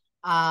to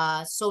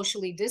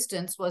socially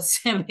distance was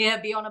to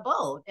be on a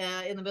boat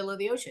in the middle of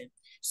the ocean.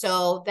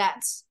 So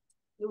that's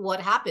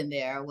what happened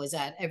there, was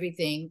that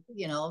everything,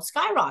 you know,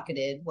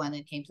 skyrocketed when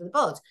it came to the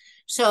boats.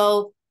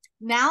 So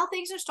now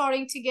things are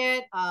starting to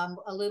get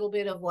a little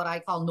bit of what I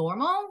call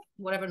normal,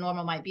 whatever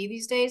normal might be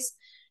these days.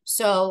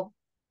 So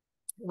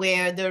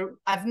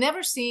I've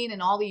never seen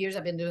in all the years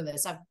I've been doing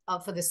this,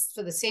 for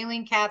the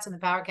sailing cats and the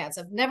power cats,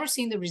 I've never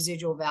seen the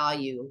residual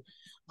value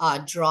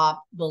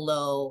drop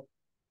below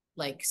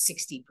like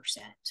 60%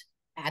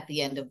 at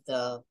the end of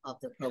the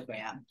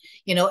program,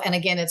 you know. And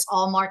again, it's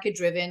all market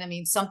driven. I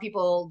mean, some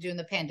people during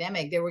the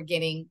pandemic, they were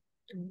getting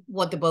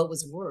what the boat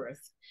was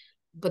worth,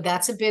 but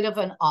that's a bit of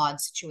an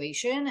odd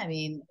situation. I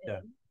mean,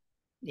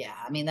 yeah,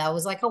 I mean, that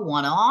was like a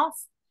one-off.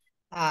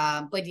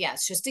 But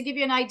yes, just to give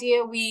you an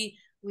idea,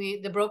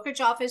 the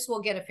brokerage office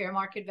will get a fair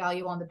market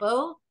value on the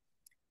boat.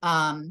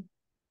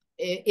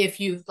 If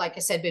you've, like I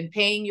said, been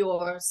paying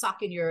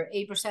sucking your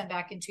 8%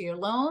 back into your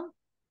loan,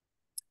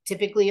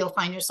 typically you'll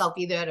find yourself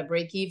either at a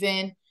break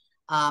even.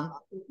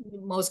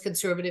 Most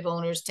conservative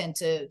owners tend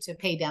to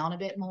pay down a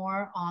bit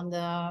more on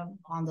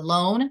the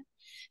loan,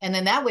 and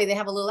then that way they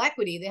have a little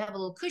equity, they have a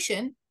little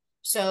cushion.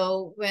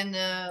 So when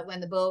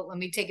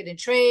we take it in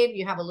trade,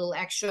 you have a little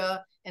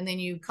extra, and then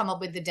you come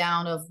up with the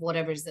down of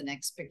whatever's the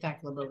next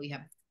spectacular boat we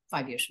have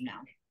 5 years from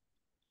now.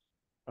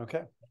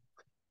 Okay.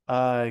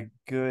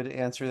 Good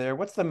answer there.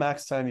 What's the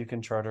max time you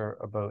can charter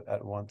a boat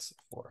at once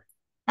for?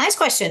 Nice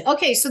question.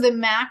 Okay, so the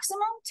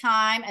maximum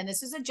time, and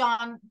this is a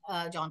John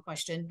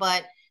question,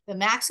 but the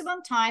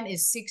maximum time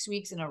is 6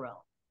 weeks in a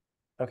row.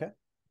 Okay.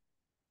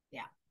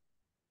 Yeah.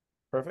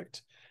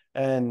 Perfect.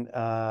 And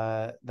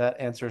that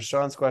answers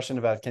Sean's question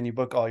about, can you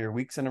book all your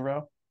weeks in a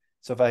row?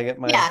 So if I get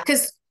my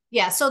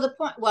so the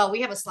point, well,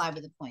 we have a slide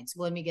with the points.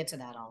 When we get to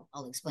that,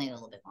 I'll explain it a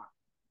little bit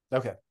more.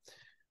 Okay.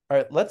 All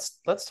right, let's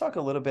talk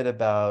a little bit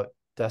about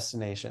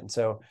destination.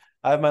 So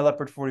I have my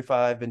Leopard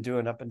 45, been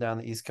doing up and down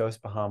the East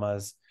Coast,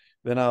 Bahamas.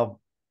 Then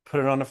I'll put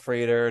it on a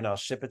freighter and I'll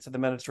ship it to the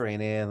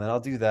Mediterranean. Then I'll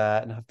do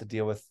that and have to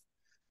deal with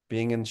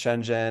being in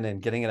Shenzhen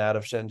and getting it out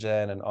of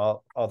Shenzhen and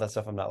all that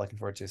stuff I'm not looking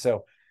forward to.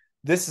 So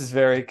this is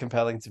very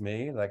compelling to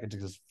me that I could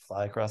just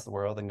fly across the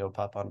world and go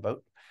pop on a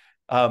boat.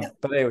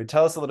 But anyway,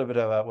 tell us a little bit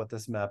about what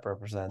this map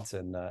represents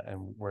and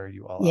where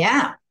you all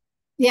are.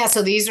 Yeah,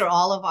 so these are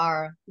all of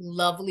our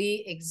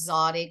lovely,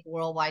 exotic,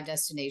 worldwide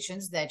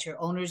destinations that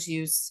your owner's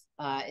use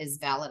is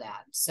valid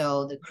at.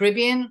 So the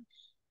Caribbean,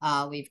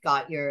 we've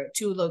got your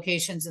 2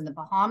 locations in the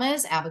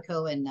Bahamas,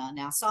 Abaco and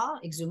Nassau,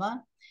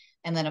 Exuma.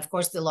 And then, of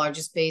course, the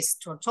largest base,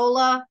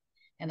 Tortola.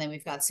 And then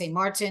we've got St.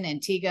 Martin,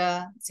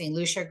 Antigua, St.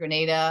 Lucia,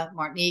 Grenada,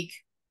 Martinique.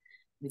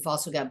 We've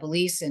also got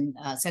Belize in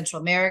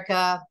Central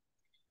America.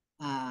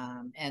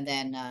 And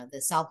then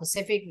the South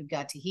Pacific, we've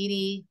got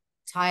Tahiti,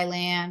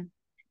 Thailand,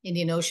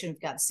 Indian Ocean,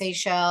 we've got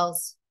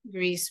Seychelles,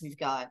 Greece, we've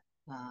got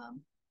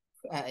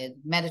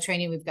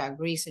Mediterranean, we've got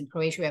Greece and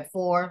Croatia. We have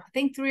 4, I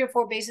think 3 or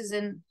 4 bases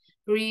in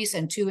Greece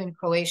and 2 in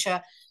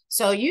Croatia.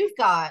 So you've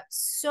got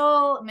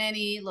so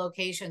many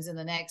locations in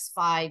the next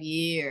 5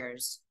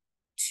 years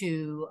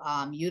to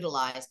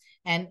utilize.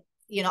 And,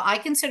 you know, I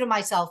consider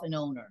myself an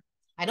owner.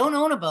 I don't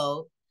own a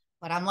boat,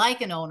 but I'm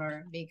like an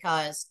owner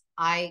because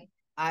I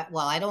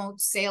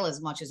don't sail as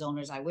much as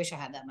owners. I wish I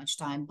had that much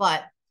time,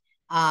 but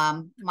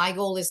my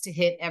goal is to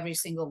hit every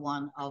single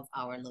one of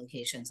our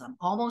locations. I'm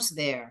almost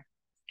there.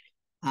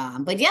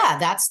 But yeah,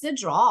 that's the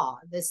draw.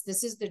 This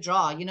is the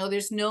draw. You know,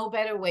 there's no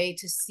better way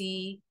to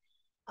see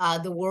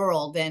the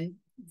world than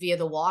via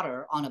the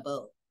water on a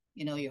boat.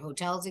 You know, your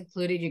hotel's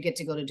included. You get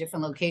to go to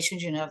different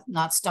locations. You're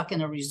not stuck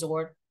in a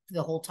resort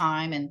the whole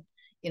time and,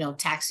 you know,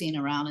 taxiing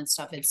around and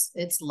stuff.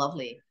 It's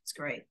lovely. It's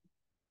great.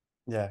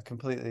 Yeah,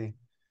 completely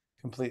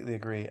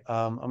agree.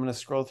 I'm going to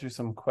scroll through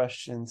some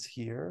questions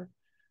here.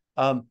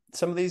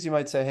 Some of these you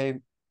might say, hey,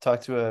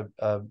 talk to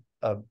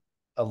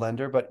a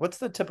lender, but what's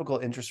the typical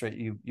interest rate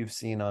you've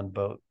seen on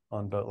boat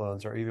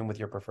loans or even with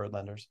your preferred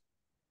lenders?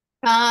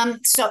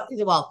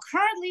 Well,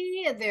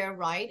 currently they're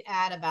right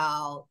at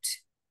about,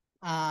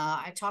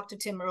 I talked to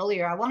Tim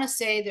earlier. I want to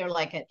say they're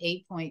like at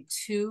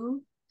 8.2,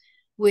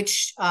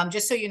 which,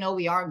 just so you know,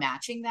 we are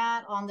matching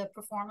that on the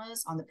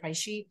performance, on the price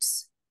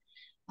sheets.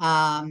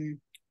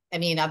 I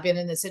mean, I've been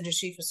in this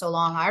industry for so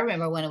long. I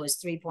remember when it was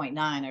 3.9.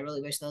 I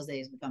really wish those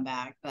days would come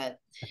back. But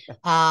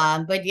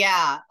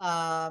yeah,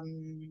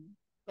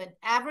 but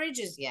average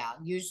is,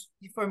 usually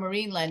for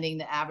marine lending,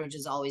 the average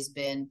has always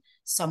been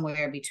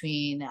somewhere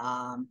between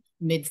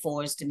mid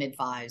 4s to mid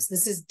 5s.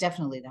 This is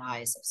definitely the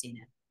highest I've seen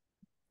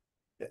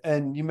it.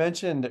 And you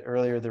mentioned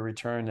earlier the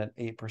return at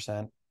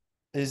 8%.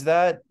 Is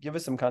that, give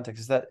us some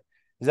context, is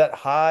that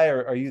high,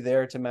 or are you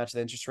there to match the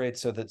interest rate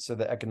so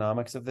the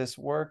economics of this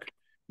work?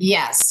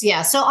 Yes.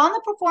 Yeah. So on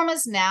the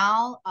performance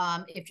now,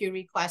 if you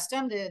request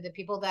them, the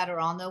people that are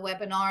on the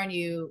webinar and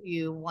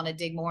you want to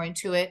dig more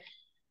into it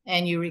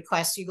and you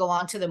go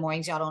on to the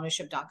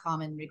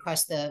mooringsyachtownnership.com and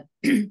request the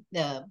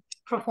the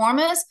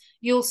performance,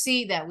 you'll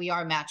see that we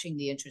are matching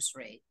the interest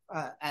rate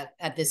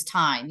at this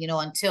time, you know,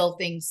 until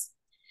things,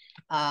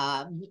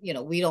 you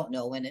know, we don't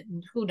know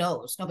who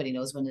knows? Nobody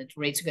knows when the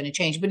rates are going to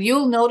change, but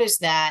you'll notice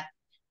that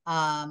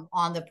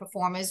on the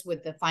performance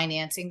with the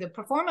financing. The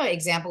performer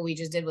example we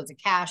just did was a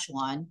cash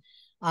one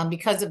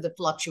because of the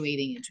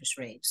fluctuating interest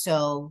rate.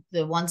 So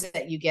the ones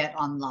that you get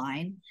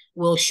online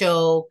will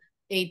show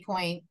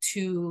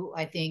 8.2,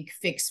 I think,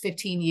 fixed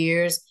 15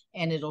 years,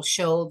 and it'll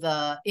show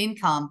the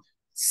income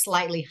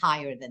slightly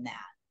higher than that.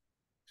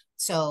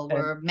 So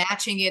we're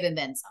matching it and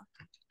then some.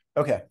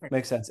 Okay,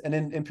 makes sense. And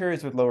in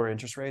periods with lower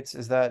interest rates,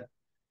 is that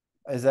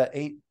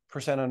 8%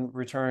 on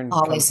return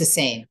always the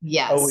same?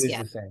 Yes. Always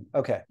the same.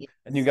 Okay. Yes.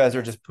 And you guys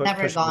are just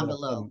never gone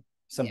below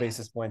some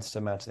basis points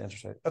to match the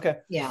interest rate. Okay.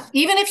 Yeah.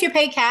 Even if you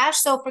pay cash.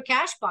 So for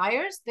cash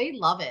buyers, they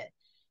love it.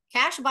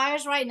 Cash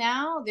buyers right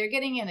now, they're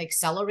getting an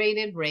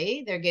accelerated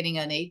rate. They're getting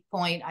an 8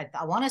 point,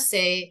 I want to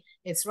say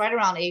it's right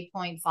around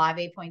 8.5,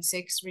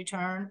 8.6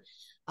 return.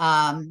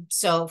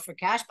 So for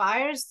cash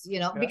buyers, you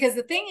know, because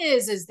the thing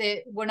is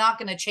that we're not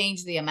going to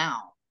change the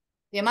amount.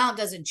 The amount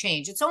doesn't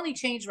change. It's only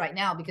changed right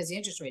now because the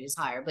interest rate is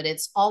higher, but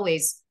it's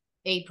always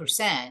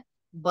 8%,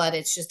 but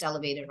it's just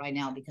elevated right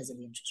now because of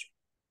the interest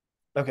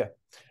rate. Okay.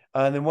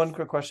 And then one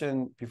quick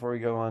question before we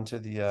go on to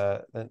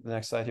the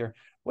next slide here.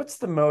 What's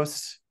the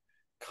most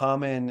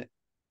common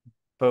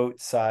boat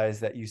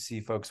size that you see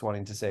folks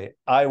wanting to say,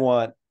 I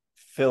want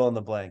fill in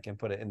the blank and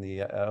put it in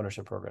the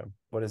ownership program?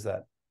 What is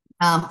that?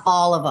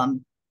 All of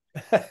them.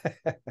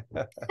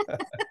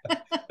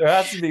 There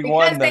has to be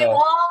one.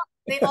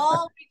 they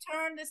all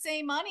return the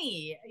same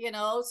money,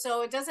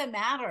 so it doesn't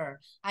matter.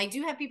 I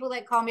do have people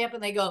that call me up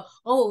and they go,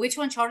 oh, which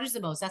one charges the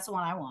most? That's the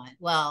one I want.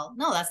 Well,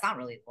 no, that's not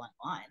really the one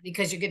I want,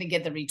 because you're going to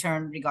get the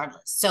return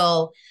regardless.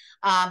 So,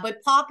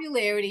 but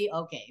popularity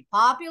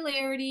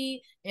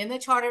in the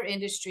charter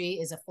industry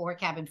is a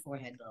 4-cabin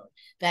 4-head boat.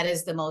 That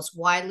is the most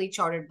widely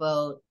chartered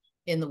boat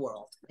in the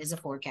world, is a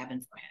 4-cabin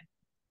 4-head.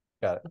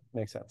 Got it.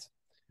 Makes sense.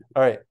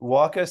 All right,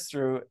 walk us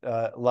through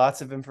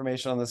lots of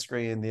information on the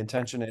screen. The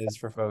intention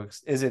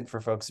isn't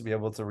for folks to be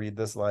able to read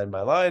this line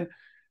by line,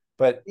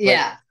 but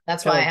yeah,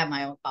 that's why I have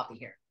my own copy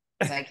here,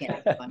 because I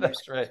can't.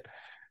 That's right.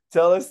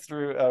 Tell us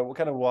through.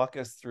 Walk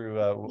us through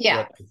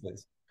what this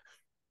is.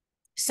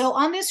 So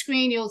on this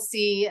screen, you'll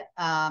see,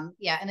 and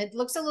it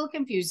looks a little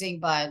confusing,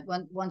 but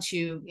once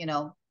you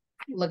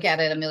look at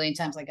it a million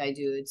times like I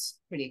do, it's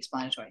pretty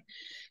explanatory.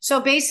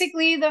 So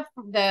basically,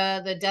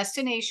 the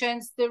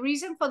destinations, the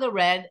reason for the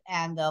red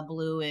and the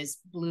blue is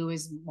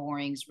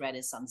moorings, red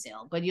is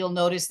sunsail. But you'll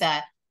notice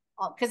that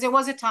because there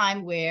was a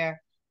time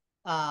where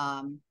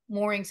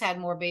moorings had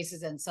more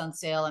bases than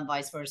sunsail and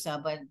vice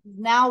versa, but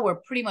now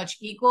we're pretty much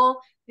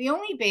equal. The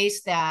only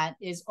base that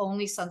is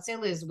only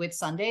sunsail is with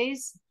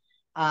Sundays,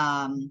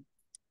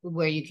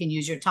 where you can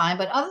use your time.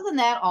 But other than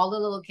that, all the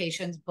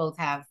locations both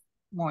have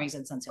moorings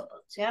and sunsail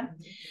boats. Yeah.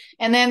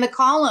 And then the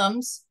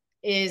columns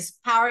is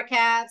power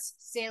cats,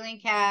 sailing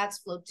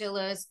cats,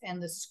 flotillas,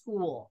 and the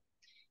school.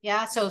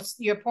 Yeah. So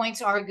your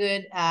points are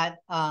good at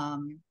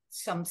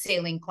some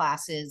sailing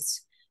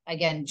classes.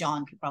 Again,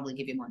 John could probably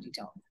give you more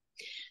detail.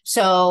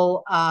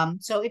 So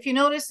if you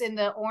notice in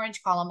the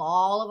orange column,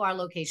 all of our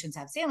locations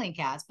have sailing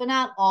cats, but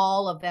not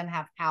all of them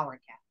have power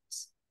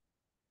cats.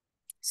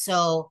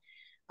 So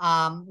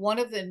one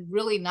of the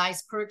really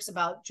nice perks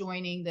about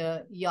joining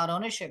the yacht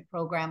ownership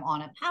program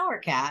on a power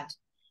cat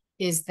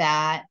is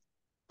that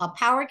a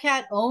power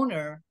cat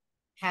owner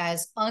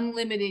has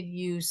unlimited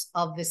use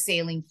of the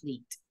sailing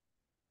fleet,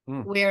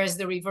 whereas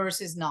the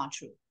reverse is not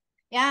true.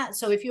 Yeah.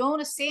 So if you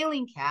own a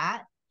sailing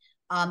cat,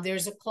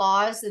 there's a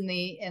clause in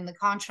the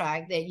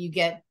contract that you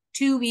get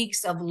 2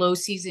 weeks of low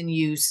season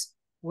use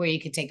where you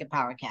could take a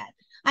power cat.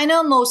 I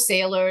know most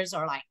sailors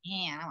are like,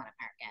 I don't want a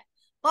power cat.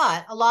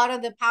 But a lot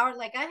of the power,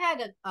 like I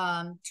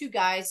had 2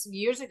 guys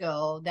years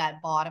ago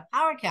that bought a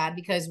power cat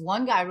because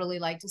one guy really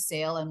liked to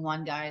sail and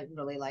one guy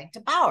really liked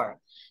to power.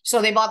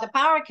 So they bought the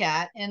power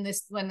cat, and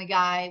when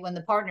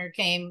the partner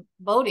came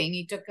boating,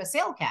 he took a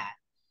sail cat.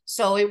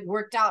 So it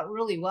worked out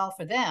really well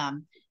for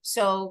them.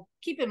 So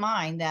keep in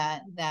mind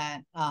that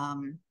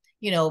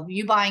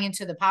you buying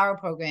into the power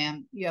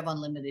program, you have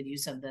unlimited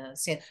use of the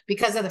sail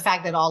because of the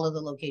fact that all of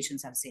the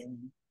locations have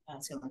sailing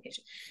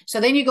location.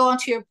 So then you go on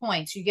to your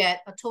points. You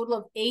get a total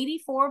of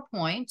 84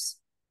 points.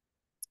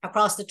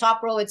 Across the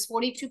top row, it's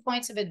 42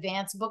 points of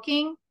advanced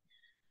booking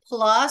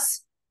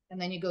plus, and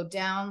then you go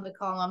down the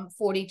column,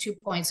 42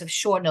 points of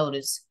short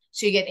notice.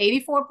 So you get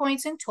 84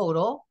 points in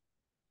total.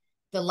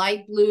 The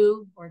light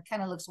blue, or it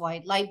kind of looks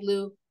white, light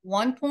blue,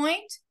 1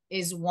 point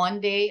is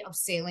 1 day of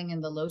sailing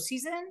in the low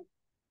season.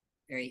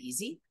 Very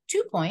easy.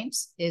 2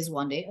 points is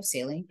 1 day of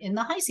sailing in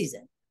the high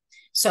season.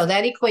 So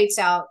that equates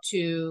out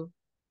to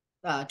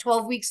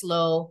 12 weeks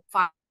low,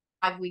 5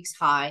 weeks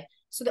high.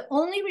 So the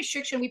only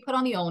restriction we put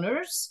on the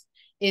owners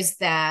is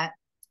that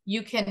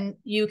you can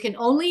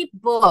only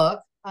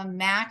book a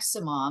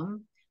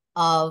maximum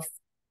of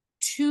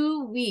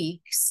 2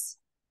 weeks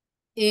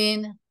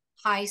in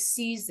high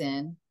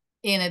season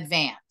in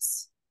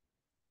advance.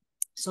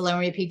 So let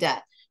me repeat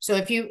that. So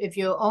if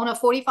you own a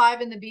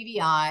 45 in the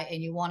BVI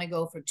and you want to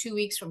go for 2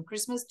 weeks from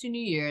Christmas to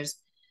New Year's,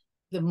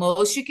 the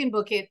most you can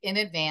book it in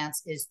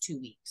advance is 2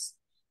 weeks.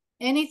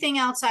 Anything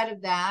outside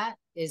of that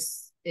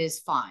is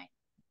fine.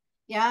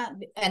 Yeah.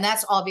 And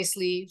that's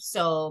obviously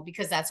so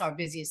because that's our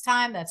busiest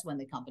time. That's when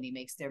the company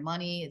makes their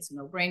money. It's a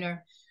no-brainer.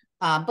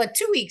 But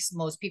 2 weeks,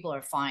 most people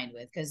are fine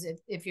with, because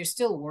if you're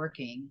still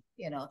working,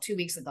 2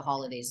 weeks at the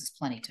holidays is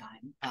plenty of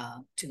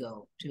time to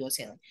go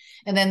sailing.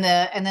 And then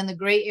the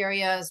gray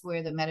areas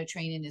where the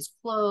Mediterranean is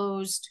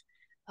closed.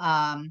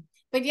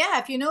 But yeah,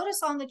 if you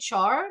notice on the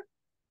chart,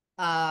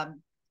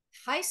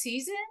 high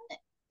season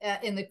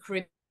in the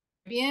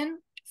Caribbean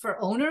for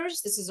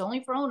owners, this is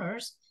only for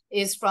owners,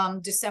 is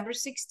from December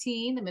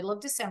 16, the middle of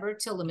December,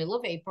 till the middle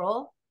of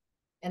April.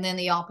 And then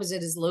the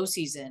opposite is low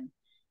season.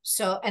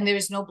 So, and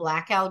there's no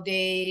blackout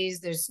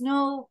days. There's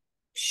no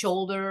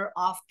shoulder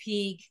off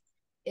peak.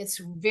 It's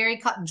very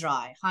cut and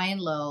dry, high and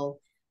low.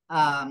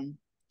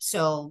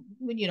 So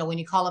when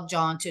you call up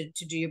John to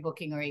do your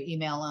booking or you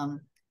email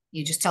him,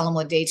 you just tell him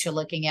what dates you're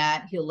looking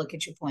at. He'll look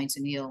at your points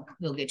and he'll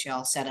get you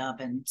all set up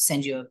and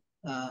send you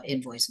a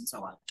invoice and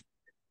so on.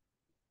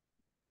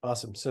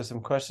 Awesome. So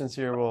some questions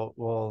here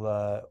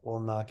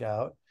we'll knock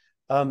out.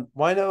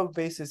 Why no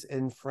bases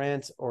in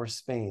France or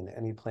Spain?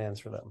 Any plans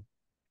for them?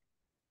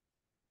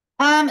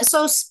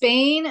 So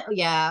Spain,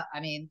 yeah, I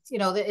mean,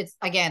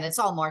 it's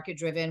all market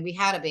driven. We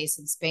had a base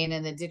in Spain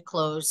and it did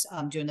close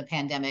during the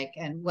pandemic,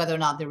 and whether or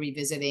not they're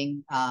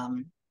revisiting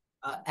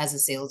as a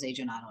sales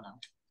agent, I don't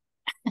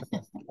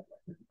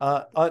know.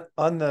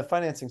 On the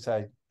financing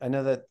side, I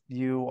know that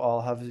you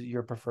all have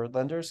your preferred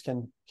lenders.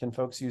 Can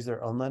folks use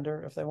their own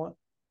lender if they want?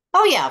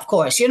 Oh yeah, of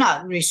course. You're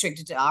not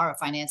restricted to our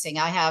financing.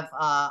 I have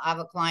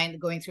a client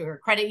going through her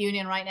credit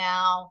union right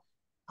now.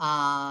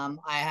 I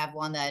have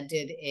one that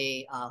did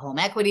a home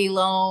equity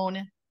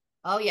loan.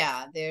 Oh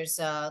yeah, there's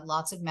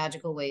lots of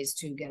magical ways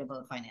to get a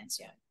boat finance.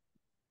 Yeah.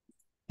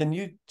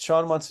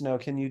 Sean wants to know,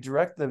 can you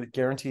direct the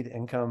guaranteed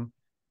income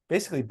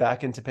basically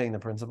back into paying the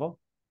principal?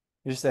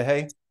 You just say,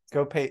 hey,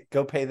 go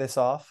pay this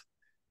off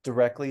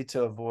directly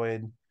to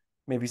avoid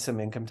maybe some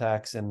income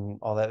tax and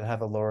all that and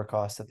have a lower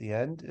cost at the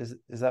end.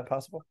 Is that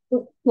possible?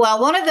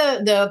 Well, one of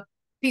the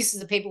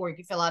pieces of paperwork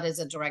you fill out is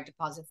a direct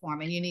deposit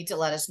form, and you need to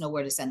let us know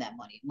where to send that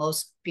money.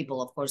 Most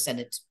people, of course, send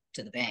it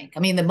to the bank.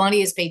 I mean, the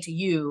money is paid to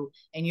you,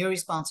 and you're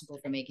responsible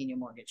for making your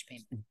mortgage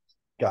payment.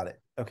 Got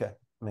it. Okay.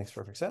 Makes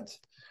perfect sense.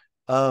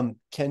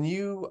 Can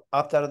you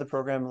opt out of the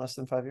program in less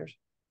than 5 years?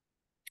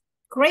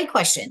 Great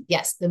question.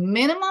 Yes, the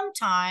minimum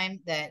time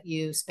that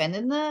you spend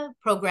in the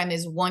program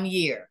is 1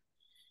 year.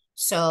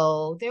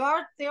 So there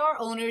are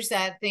owners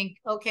that think,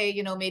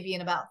 okay, maybe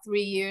in about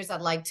 3 years,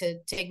 I'd like to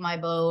take my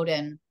boat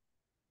and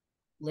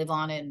live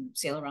on it and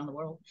sail around the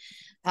world.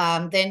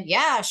 Then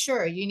yeah,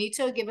 sure. You need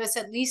to give us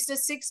at least a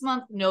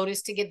 6-month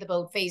notice to get the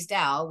boat phased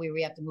out, where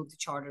we have to move the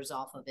charters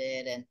off of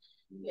it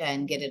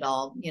and get it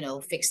all,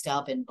 fixed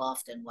up and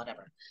buffed and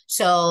whatever.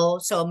 So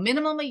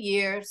minimum a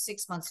year,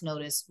 6 months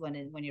notice when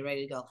you're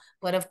ready to go.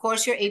 But of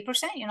course, you're 8%.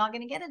 You're not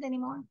going to get it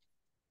anymore.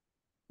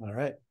 All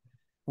right.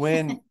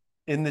 When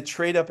in the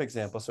trade up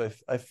example, so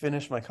if I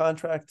finish my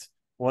contract,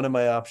 one of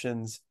my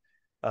options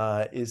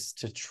is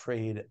to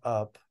trade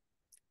up.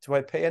 Do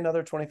I pay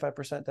another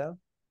 25% down?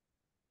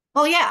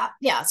 Oh yeah,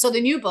 yeah. So the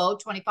new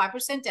boat,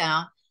 25%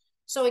 down.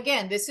 So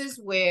again, this is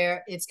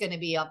where it's going to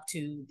be up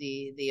to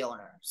the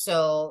owner.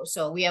 So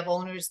we have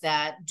owners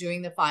that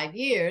during the 5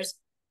 years,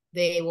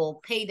 they will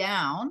pay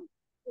down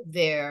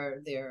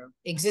their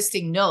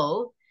existing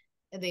note,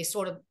 and they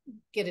sort of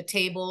get a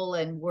table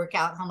and work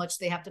out how much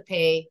they have to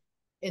pay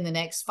in the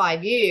next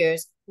 5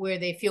 years, where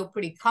they feel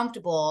pretty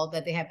comfortable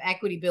that they have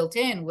equity built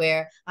in.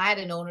 Where I had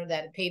an owner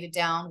that paid it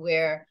down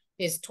where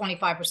his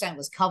 25%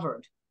 was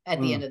covered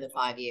at the end of the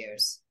 5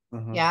 years.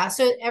 Mm-hmm. Yeah.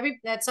 So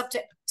that's up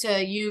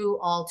to you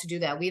all to do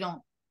that. We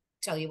don't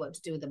tell you what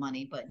to do with the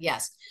money, but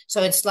yes.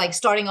 So it's like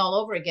starting all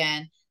over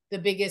again. The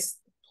biggest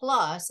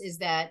plus is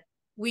that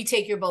we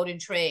take your boat in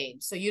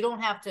trade. So you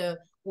don't have to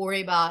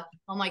worry about,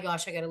 oh my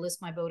gosh, I got to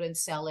list my boat and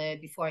sell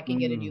it before I can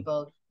get a new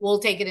boat. We'll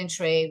take it in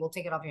trade. We'll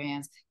take it off your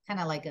hands. Kind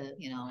of like a,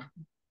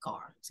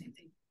 car, same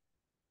thing.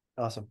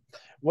 Awesome.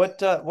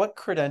 What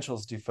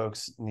credentials do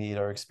folks need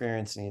or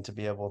experience need to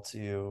be able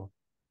to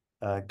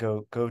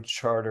go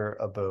charter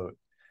a boat?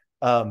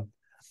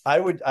 I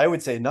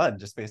would say none,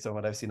 just based on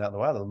what I've seen out in the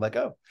wild. I'm like,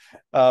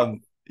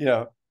 and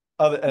yeah.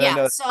 I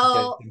know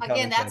so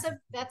again,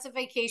 that's a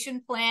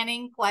vacation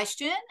planning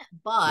question,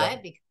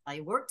 but because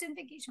I worked in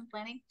vacation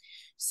planning,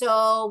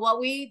 so what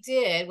we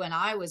did when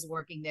I was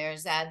working there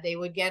is that they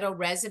would get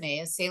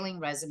a sailing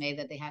resume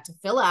that they had to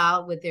fill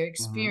out with their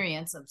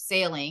experience of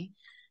sailing.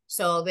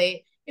 So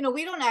they,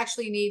 we don't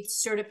actually need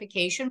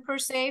certification per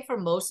se for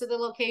most of the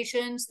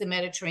locations. The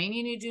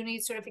Mediterranean, you do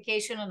need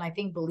certification, and I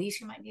think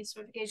Belize, you might need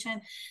certification.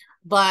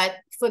 But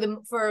for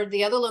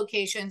the other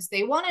locations,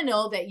 they want to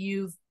know that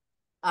you've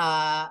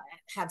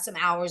had some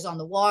hours on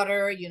the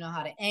water, you know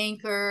how to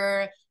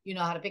anchor, you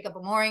know how to pick up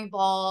a mooring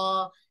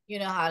ball, you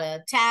know how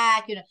to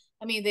tack,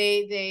 I mean,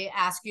 they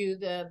ask you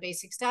the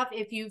basic stuff.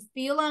 If you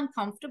feel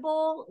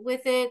uncomfortable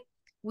with it,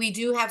 we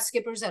do have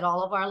skippers at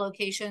all of our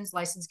locations,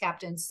 licensed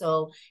captains.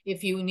 So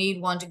if you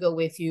need one to go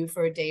with you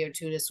for a day or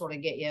two to sort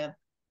of get you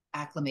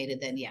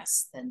acclimated, then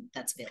yes, then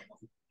that's available.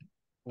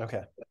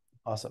 Okay,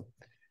 awesome.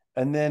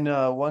 And then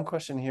one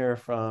question here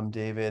from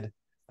David.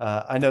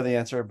 I know the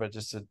answer, but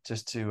just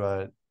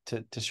to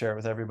share it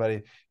with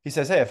everybody. He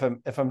says, "Hey,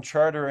 if I'm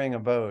chartering a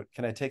boat,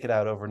 can I take it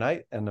out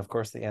overnight?" And of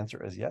course, the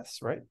answer is yes.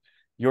 Right?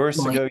 Yours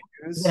to go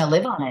use. You're gonna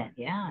live on it,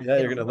 yeah. Yeah,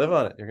 you're gonna live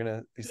on it. You're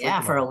gonna be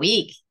sleeping for a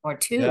week or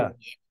two.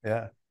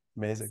 Yeah,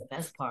 amazing. That's the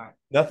best part.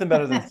 Nothing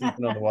better than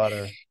sleeping on the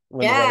water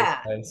when the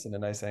weather's nice and a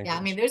nice anchorage. Yeah,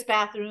 I mean, there's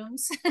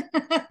bathrooms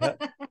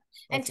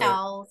and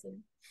towels. Right.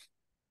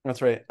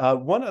 That's right.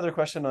 One other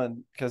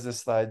question because this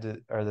slide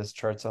or this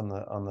chart's on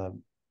the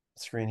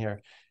screen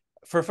here.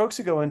 For folks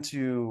who go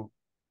into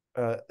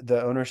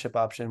the ownership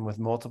option with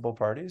multiple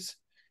parties,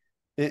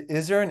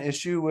 is there an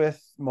issue with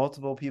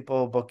multiple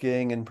people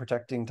booking and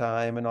protecting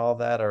time and all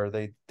that, or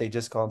they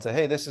just call and say,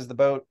 "Hey, this is the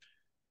boat.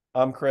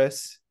 I'm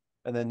Chris,"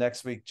 and then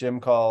next week Jim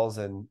calls,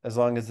 and as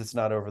long as it's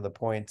not over the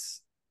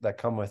points that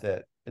come with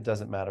it, it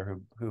doesn't matter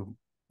who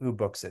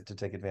books it to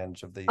take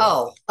advantage of the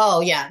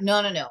yeah,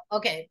 no.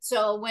 Okay,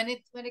 so when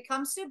it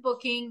comes to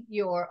booking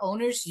your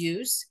owner's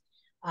use,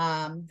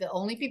 the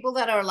only people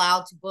that are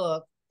allowed to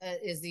book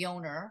is the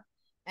owner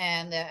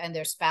and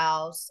their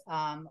spouse,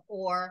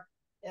 or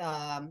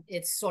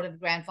it's sort of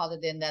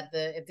grandfathered in that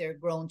if they're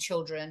grown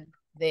children,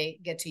 they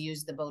get to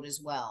use the boat as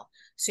well.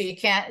 So you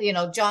can't, you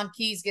know, John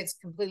Keys gets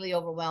completely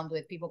overwhelmed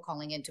with people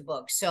calling in to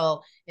book.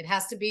 So it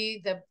has to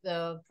be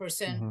the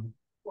person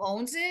who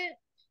owns it.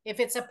 If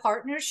it's a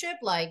partnership,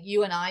 like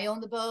you and I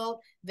own the boat,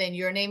 then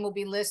your name will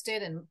be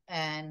listed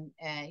and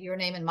your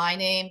name and my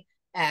name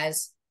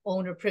as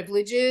owner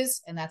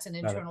privileges. And that's an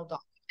internal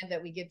document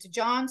that we give to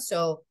John.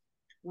 So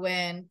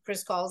when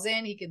Chris calls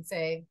in, he can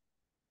say,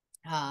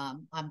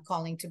 I'm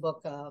calling to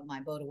book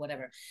my boat or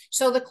whatever.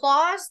 So the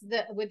clause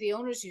that with the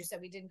owner's use that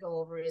we didn't go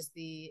over is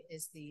the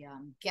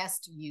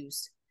guest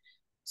use.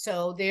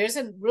 So there's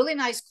a really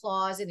nice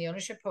clause in the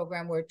ownership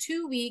program where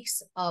 2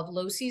 weeks of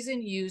low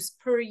season use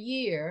per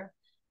year,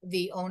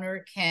 the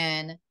owner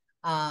can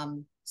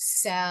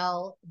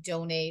sell,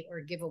 donate,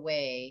 or give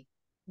away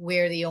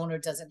where the owner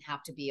doesn't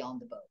have to be on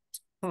the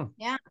boat.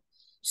 Yeah.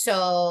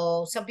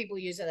 So some people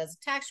use it as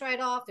a tax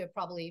write-off. They're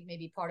probably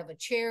maybe part of a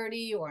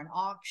charity or an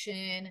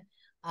auction.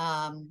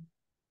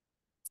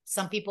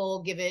 Some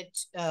people give it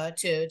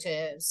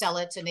to sell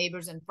it to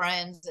neighbors and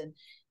friends. And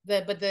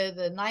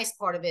the nice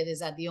part of it is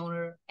that the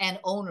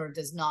owner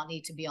does not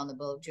need to be on the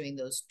boat during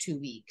those 2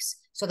 weeks.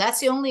 So that's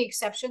the only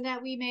exception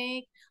that we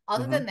make.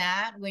 Other than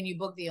that, when you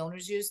book the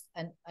owner's use,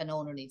 an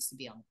owner needs to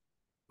be on.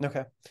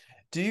 Okay.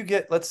 Do you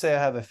get, let's say I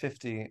have a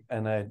 50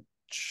 and I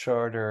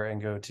charter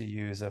and go to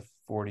use a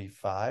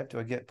 45, do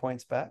I get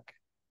points back?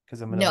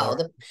 Because I'm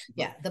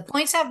the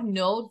points have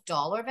no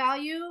dollar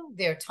value.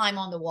 They're time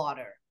on the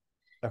water.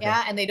 Okay.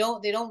 Yeah, and they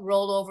don't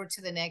roll over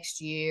to the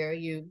next year.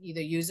 You either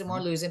use them or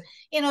lose them.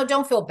 You know,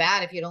 don't feel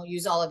bad if you don't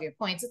use all of your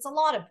points. It's a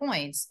lot of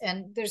points,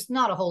 and there's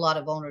not a whole lot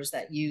of owners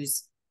that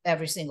use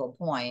every single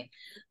point.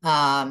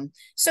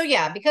 So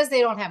yeah, because they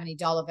don't have any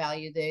dollar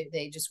value,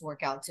 they just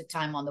work out to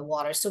time on the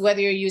water. So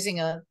whether you're using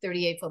a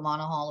 38-foot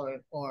monohull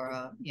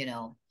or you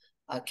know,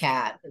 a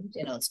cat,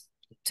 you know, it's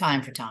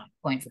time for time,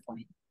 point for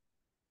point.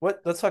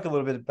 Let's talk a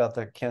little bit about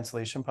the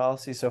cancellation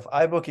policy. So if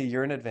I book a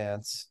year in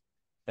advance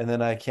and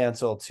then I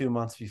cancel 2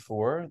 months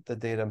before the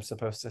date I'm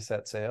supposed to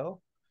set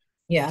sail,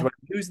 do I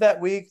lose that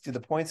week? Do the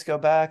points go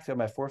back?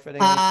 Am I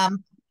forfeiting?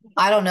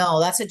 I don't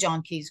know. That's a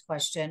John Keys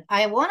question.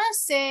 I want to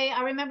say,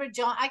 I remember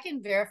John, I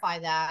can verify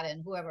that,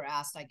 and whoever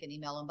asked, I can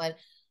email him. But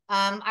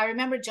I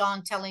remember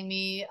John telling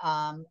me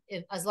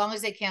as long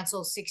as they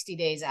cancel 60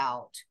 days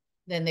out,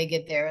 then they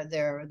get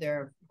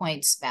their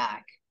points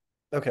back.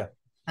 Okay.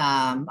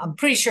 I'm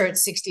pretty sure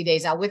it's 60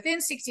 days out.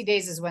 Within 60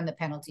 days is when the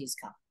penalties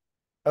come.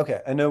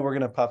 Okay. I know we're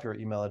going to pop your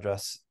email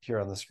address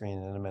here on the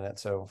screen in a minute,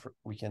 so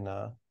we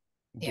can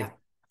give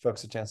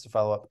folks a chance to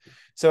follow up.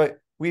 So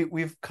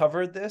we've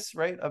covered this,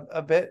 right,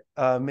 a bit.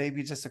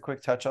 Maybe just a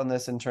quick touch on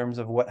this in terms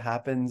of what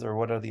happens or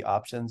what are the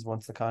options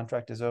once the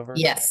contract is over.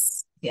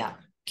 Yes. Yeah.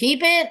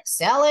 Keep it,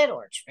 sell it,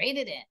 or trade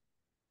it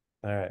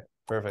in. All right.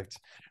 Perfect.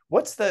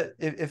 What's the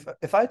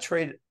if I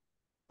trade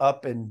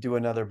up and do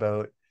another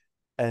boat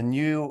and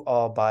you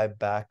all buy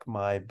back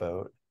my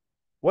boat,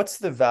 what's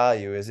the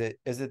value? Is it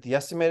the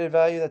estimated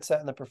value that's set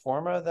in the pro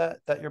forma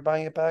that you're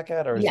buying it back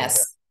at, or is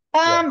yes.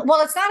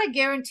 Well, it's not a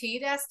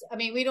guaranteed I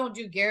mean, we don't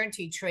do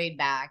guaranteed trade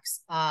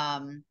backs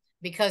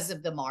because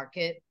of the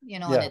market, you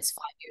know, and it's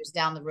 5 years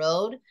down the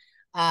road.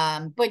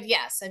 But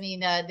yes, I mean,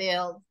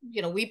 they'll,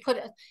 you know, we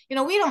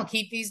don't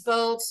keep these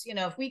boats. You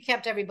know, if we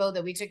kept every boat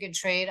that we took in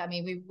trade, I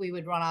mean, we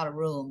would run out of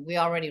room. We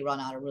already run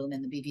out of room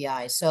in the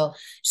BVI. So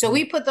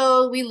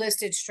we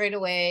listed straight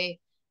away,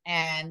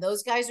 and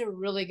those guys are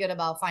really good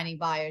about finding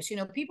buyers. You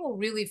know, people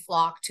really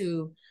flock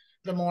to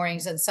the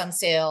moorings and sun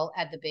sail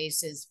at the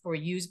bases for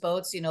used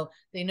boats. You know,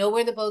 they know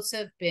where the boats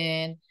have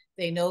been.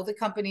 They know the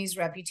company's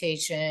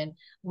reputation.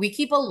 We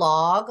keep a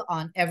log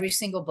on every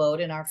single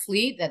boat in our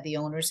fleet that the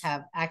owners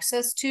have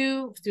access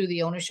to through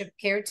the ownership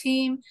care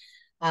team.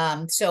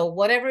 So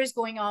whatever is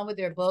going on with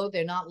their boat,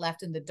 they're not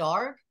left in the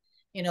dark.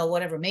 You know,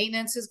 whatever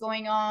maintenance is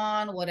going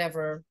on,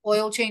 whatever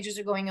oil changes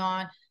are going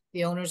on,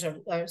 the owners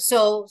are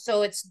so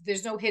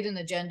there's no hidden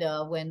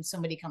agenda when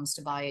somebody comes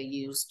to buy a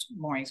used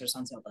moorings or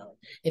sunsail boat.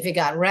 If it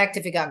got wrecked,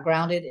 if it got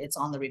grounded, it's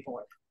on the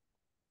report.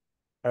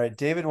 All right,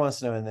 David wants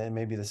to know, and then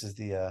maybe this is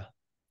the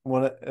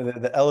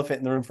the elephant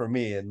in the room for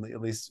me, and at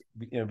least,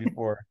 you know,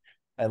 before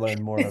I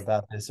learned more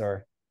about this,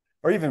 or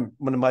even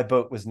when my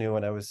boat was new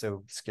and I was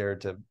so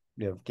scared to,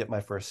 you know, get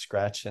my first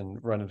scratch and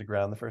run it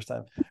aground the first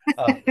time.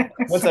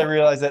 Once I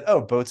realized that,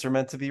 boats are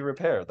meant to be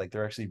repaired, like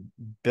they're actually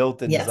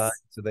built and designed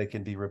so they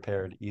can be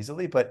repaired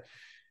easily. But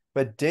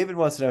David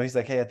wants to know, he's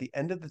like, hey, at the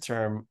end of the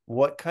term,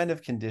 what kind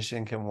of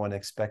condition can one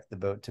expect the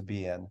boat to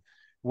be in?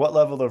 What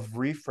level of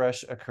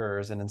refresh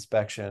occurs in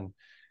inspection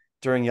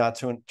during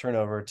yacht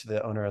turnover to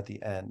the owner at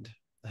the end?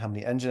 How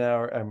many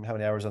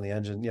hours on the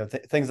engine, you know,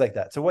 things like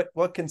that. So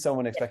what can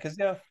someone expect? Because,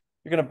 you know,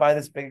 you're going to buy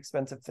this big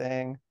expensive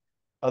thing,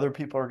 other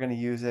people are going to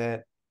use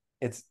it,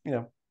 it's, you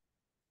know,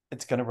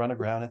 it's going to run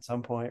aground at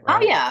some point,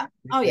 right?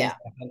 Oh yeah.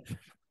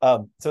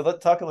 So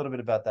let's talk a little bit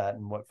about that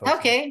and what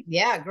folks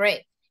yeah,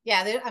 great.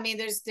 Yeah, I mean,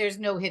 there's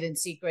no hidden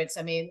secrets.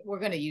 I mean, we're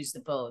going to use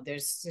the boat,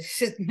 there's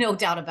no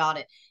doubt about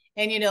it.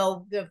 And, you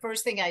know, the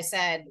first thing I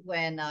said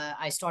when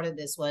I started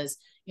this was,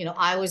 you know,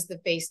 I was the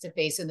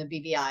face-to-face in the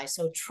BVI.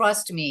 So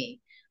trust me,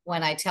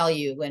 when I tell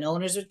you, when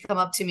owners would come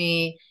up to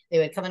me, they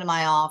would come into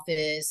my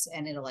office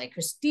and it'll like,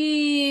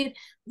 Christine,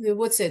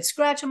 what's it?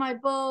 Scratch on my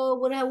boat.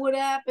 What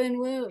happened?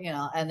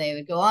 And they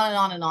would go on and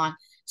on and on.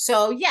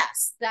 So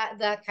yes,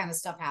 that kind of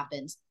stuff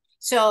happens.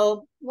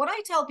 So what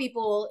I tell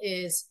people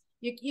is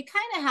you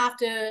kind of have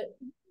to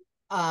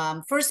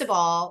first of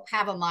all,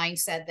 have a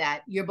mindset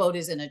that your boat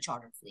is in a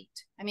charter fleet.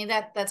 I mean,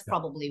 that's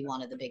probably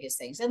one of the biggest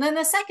things. And then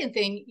the second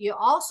thing you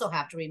also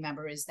have to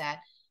remember is that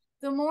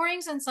the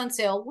Moorings and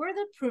Sunsail, we're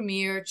the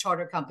premier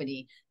charter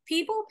company.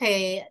 People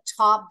pay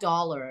top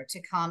dollar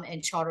to come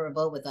and charter a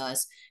boat with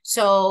us.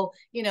 So,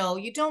 you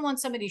don't want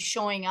somebody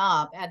showing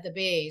up at the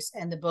base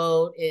and the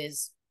boat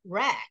is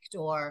wrecked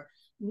or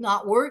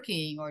not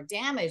working or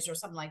damaged or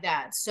something like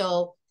that.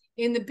 So,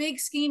 in the big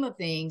scheme of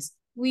things,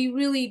 we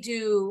really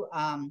do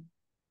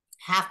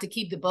have to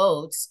keep the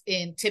boats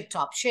in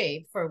tip-top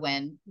shape for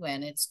when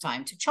it's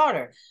time to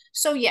charter.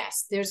 So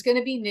yes, there's going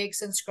to be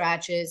nicks and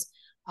scratches.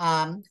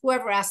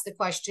 Whoever asked the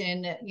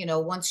question,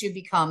 once you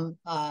become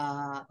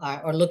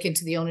or look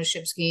into the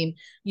ownership scheme,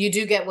 you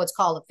do get what's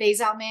called a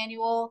phase-out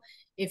manual.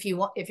 If you're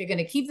going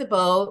to keep the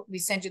boat, we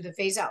send you the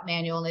phase-out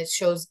manual, and it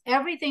shows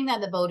everything that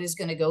the boat is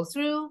going to go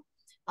through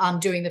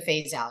during the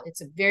phase-out.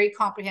 It's a very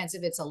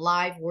comprehensive. It's a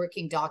live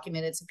working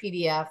document. It's a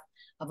PDF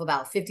of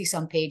about 50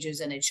 some pages,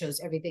 and it shows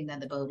everything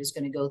that the boat is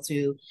going to go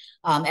through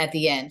at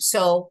the end.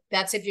 So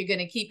that's if you're going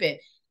to keep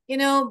it.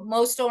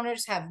 Most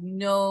owners have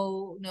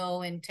no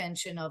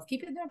intention of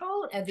keeping their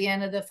boat at the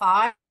end of the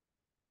 5.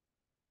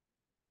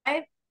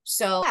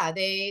 So yeah,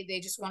 they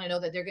just want to know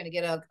that they're going to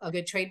get a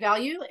good trade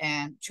value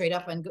and trade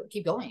up and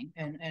keep going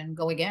and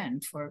go again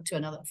for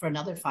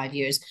another 5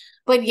 years.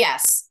 But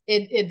yes,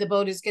 the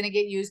boat is going to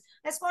get used.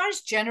 As far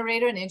as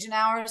generator and engine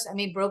hours, I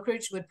mean,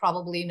 brokerage would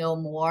probably know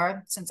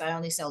more since I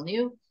only sell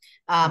new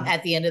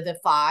at the end of the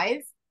 5.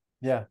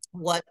 Yeah.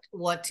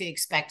 What to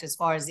expect as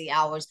far as the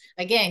hours.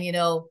 Again,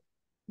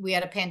 we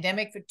had a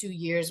pandemic for 2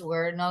 years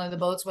where none of the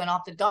boats went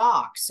off the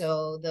dock.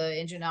 So the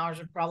engine hours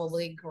are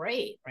probably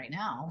great right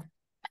now.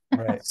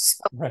 Right.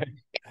 So, right.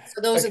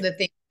 So those are the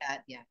things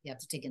that you have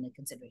to take into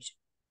consideration.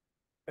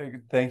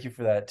 Thank you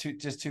for that.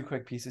 Two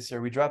quick pieces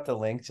here. We dropped the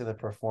link to the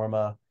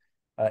Performa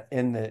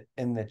in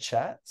the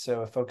chat.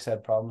 So if folks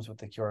had problems with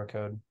the QR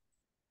code,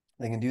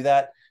 they can do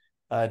that.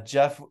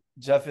 Jeff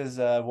is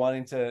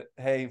wanting to,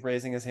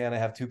 raising his hand. I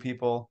have 2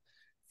 people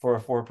for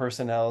a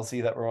 4-person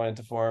LLC that we're wanting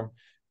to form.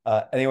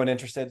 Anyone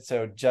interested?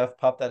 So Jeff,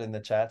 pop that in the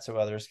chat so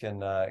others can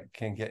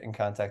get in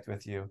contact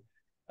with you.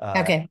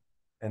 Okay.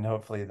 And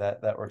hopefully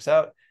that works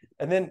out.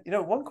 And then,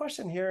 one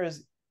question here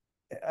is,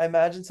 I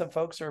imagine some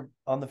folks are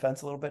on the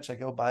fence a little bit. Should I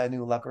go buy a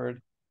new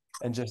Leopard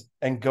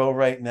and go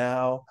right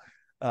now?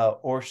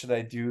 Or should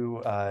I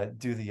do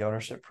the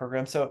ownership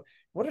program? So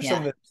what are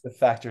some of the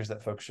factors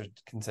that folks should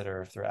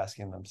consider if they're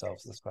asking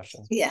themselves this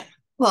question? Yeah.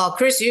 Well,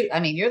 Chris,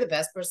 you're the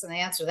best person to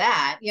answer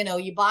that.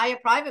 You buy a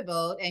private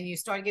boat and you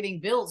start getting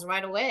bills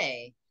right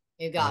away.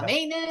 You've got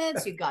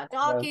maintenance, you've got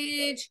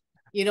dockage,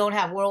 you don't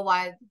have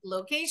worldwide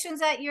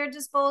locations at your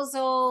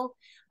disposal,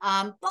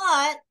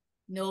 but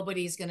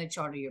nobody's going to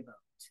charter your boat.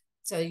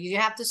 So you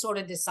have to sort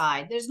of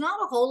decide. There's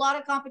not a whole lot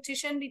of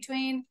competition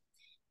between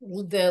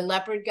the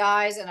Leopard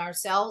guys and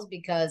ourselves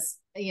because,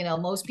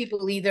 most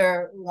people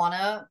either want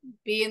to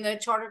be in the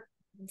charter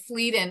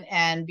fleet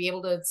and be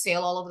able to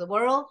sail all over the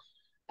world.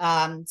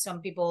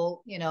 Some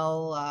people,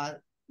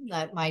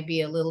 that might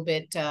be a little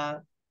bit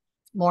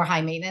more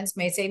high maintenance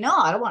may say, no,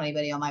 I don't want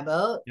anybody on my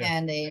boat,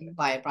 and they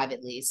buy a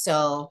private lease.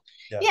 So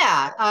they're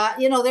kind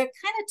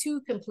of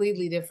 2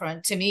 completely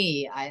different to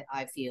me.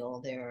 I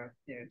feel they're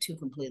 2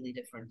 completely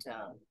different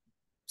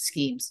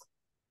schemes.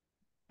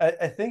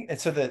 I think,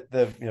 and so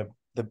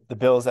the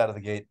bills out of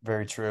the gate,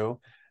 very true.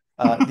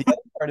 The other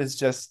part is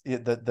just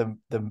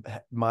the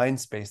mind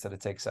space that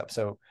it takes up.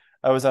 So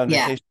I was on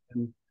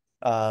vacation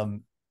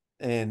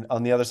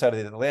on the other side of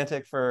the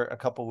Atlantic for a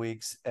couple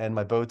weeks, and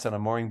my boat's on a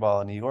mooring ball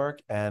in New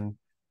York, and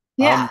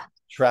I'm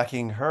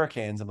tracking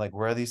hurricanes. I'm like,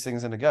 where are these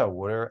things going to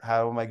go?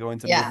 How am I going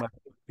to move my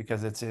boat?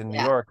 Because it's in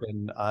New York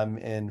and I'm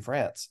in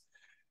France.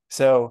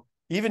 So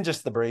even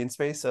just the brain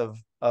space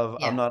of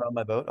I'm not on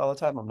my boat all the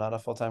time. I'm not a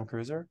full-time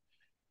cruiser.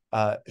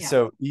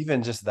 So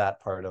even just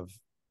that part of,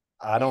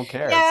 I don't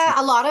care.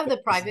 A lot of the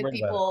private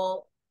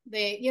people,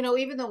 they,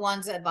 even the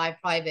ones that buy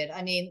private,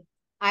 I mean,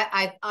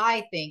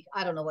 I think,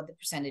 I don't know what the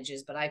percentage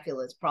is, but I feel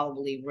it's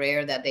probably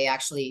rare that they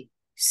actually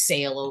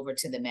sail over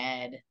to the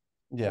Med.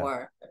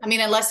 Or, I mean,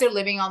 unless they're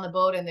living on the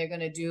boat and they're going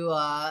to do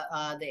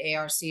the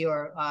ARC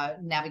or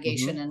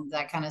navigation and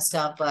that kind of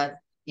stuff. But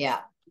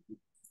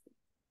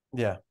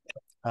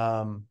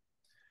all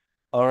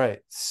right.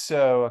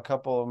 So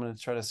I'm going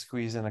to try to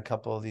squeeze in a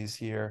couple of these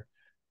here.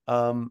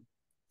 I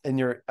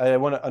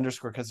want to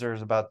underscore, because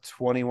there's about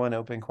 21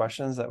 open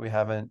questions that we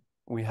haven't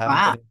been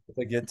able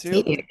to get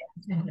to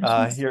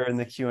here in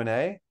the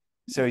Q&A.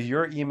 So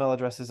your email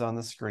address is on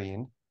the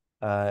screen.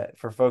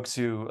 For folks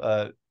who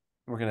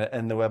we're going to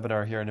end the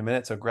webinar here in a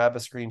minute. So grab a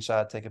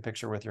screenshot, take a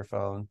picture with your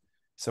phone.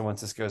 So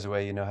once this goes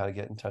away, you know how to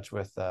get in touch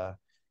with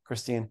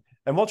Christine.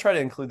 And we'll try to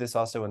include this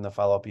also in the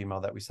follow-up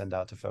email that we send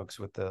out to folks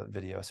with the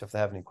video. So if they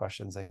have any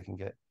questions, they can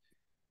get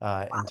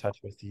in touch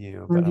with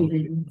you. But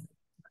I'm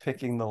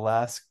picking the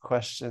last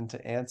question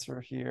to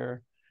answer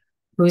here.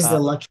 Who's the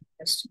lucky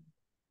person?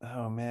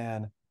 Oh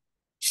man,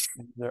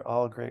 they're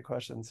all great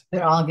questions.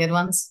 They're all good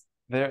ones.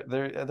 They're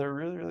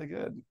really, really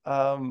good.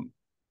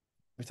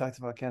 We talked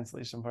about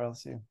cancellation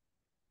policy.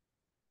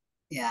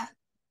 Yeah.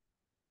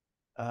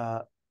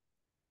 I'm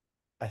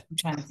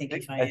trying to think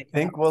I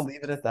think we'll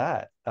leave it at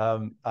that.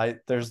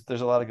 There's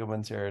a lot of good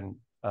ones here, and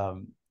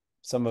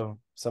some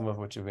of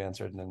which you've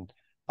answered, and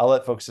I'll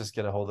let folks just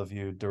get a hold of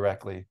you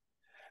directly.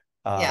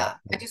 Yeah,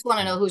 I just want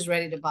to know who's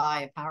ready to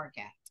buy a power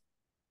cat.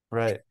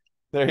 Right.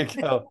 There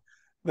you go.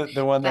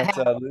 The one that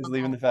is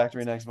leaving the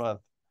factory next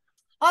month.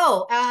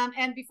 Oh,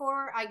 and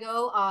before I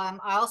go,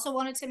 I also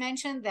wanted to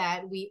mention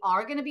that we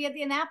are going to be at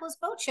the Annapolis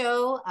Boat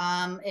Show.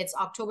 It's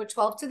October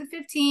 12th to the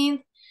 15th.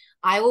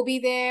 I will be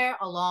there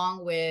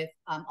along with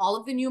all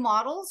of the new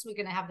models. We're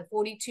going to have the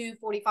 42,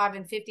 45,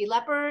 and 50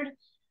 Leopard.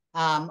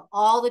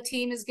 All the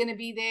team is going to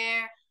be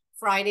there.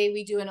 Friday,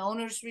 we do an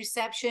owner's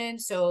reception.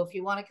 So if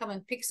you want to come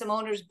and pick some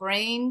owners'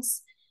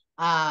 brains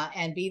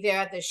and be there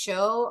at the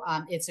show,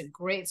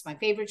 it's my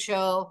favorite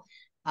show.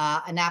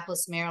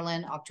 Annapolis,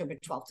 Maryland, October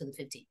 12th to the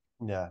 15th.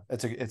 Yeah,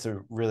 it's a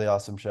really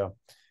awesome show.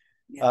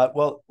 Yeah.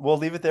 Well, we'll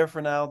leave it there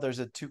for now. There's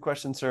a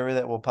 2-question survey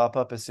that will pop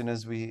up as soon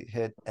as we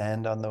hit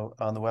end on the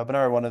webinar.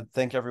 I want to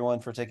thank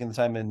everyone for taking the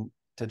time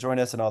to join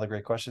us and all the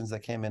great questions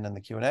that came in the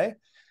Q&A.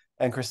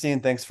 And Christine,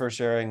 thanks for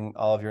sharing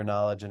all of your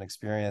knowledge and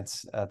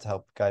experience to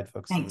help guide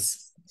folks.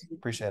 Thanks.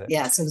 Appreciate it.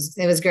 Yes,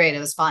 it was great. It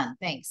was fun.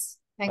 Thanks,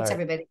 right.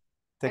 everybody.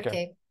 Take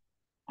care.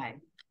 Bye.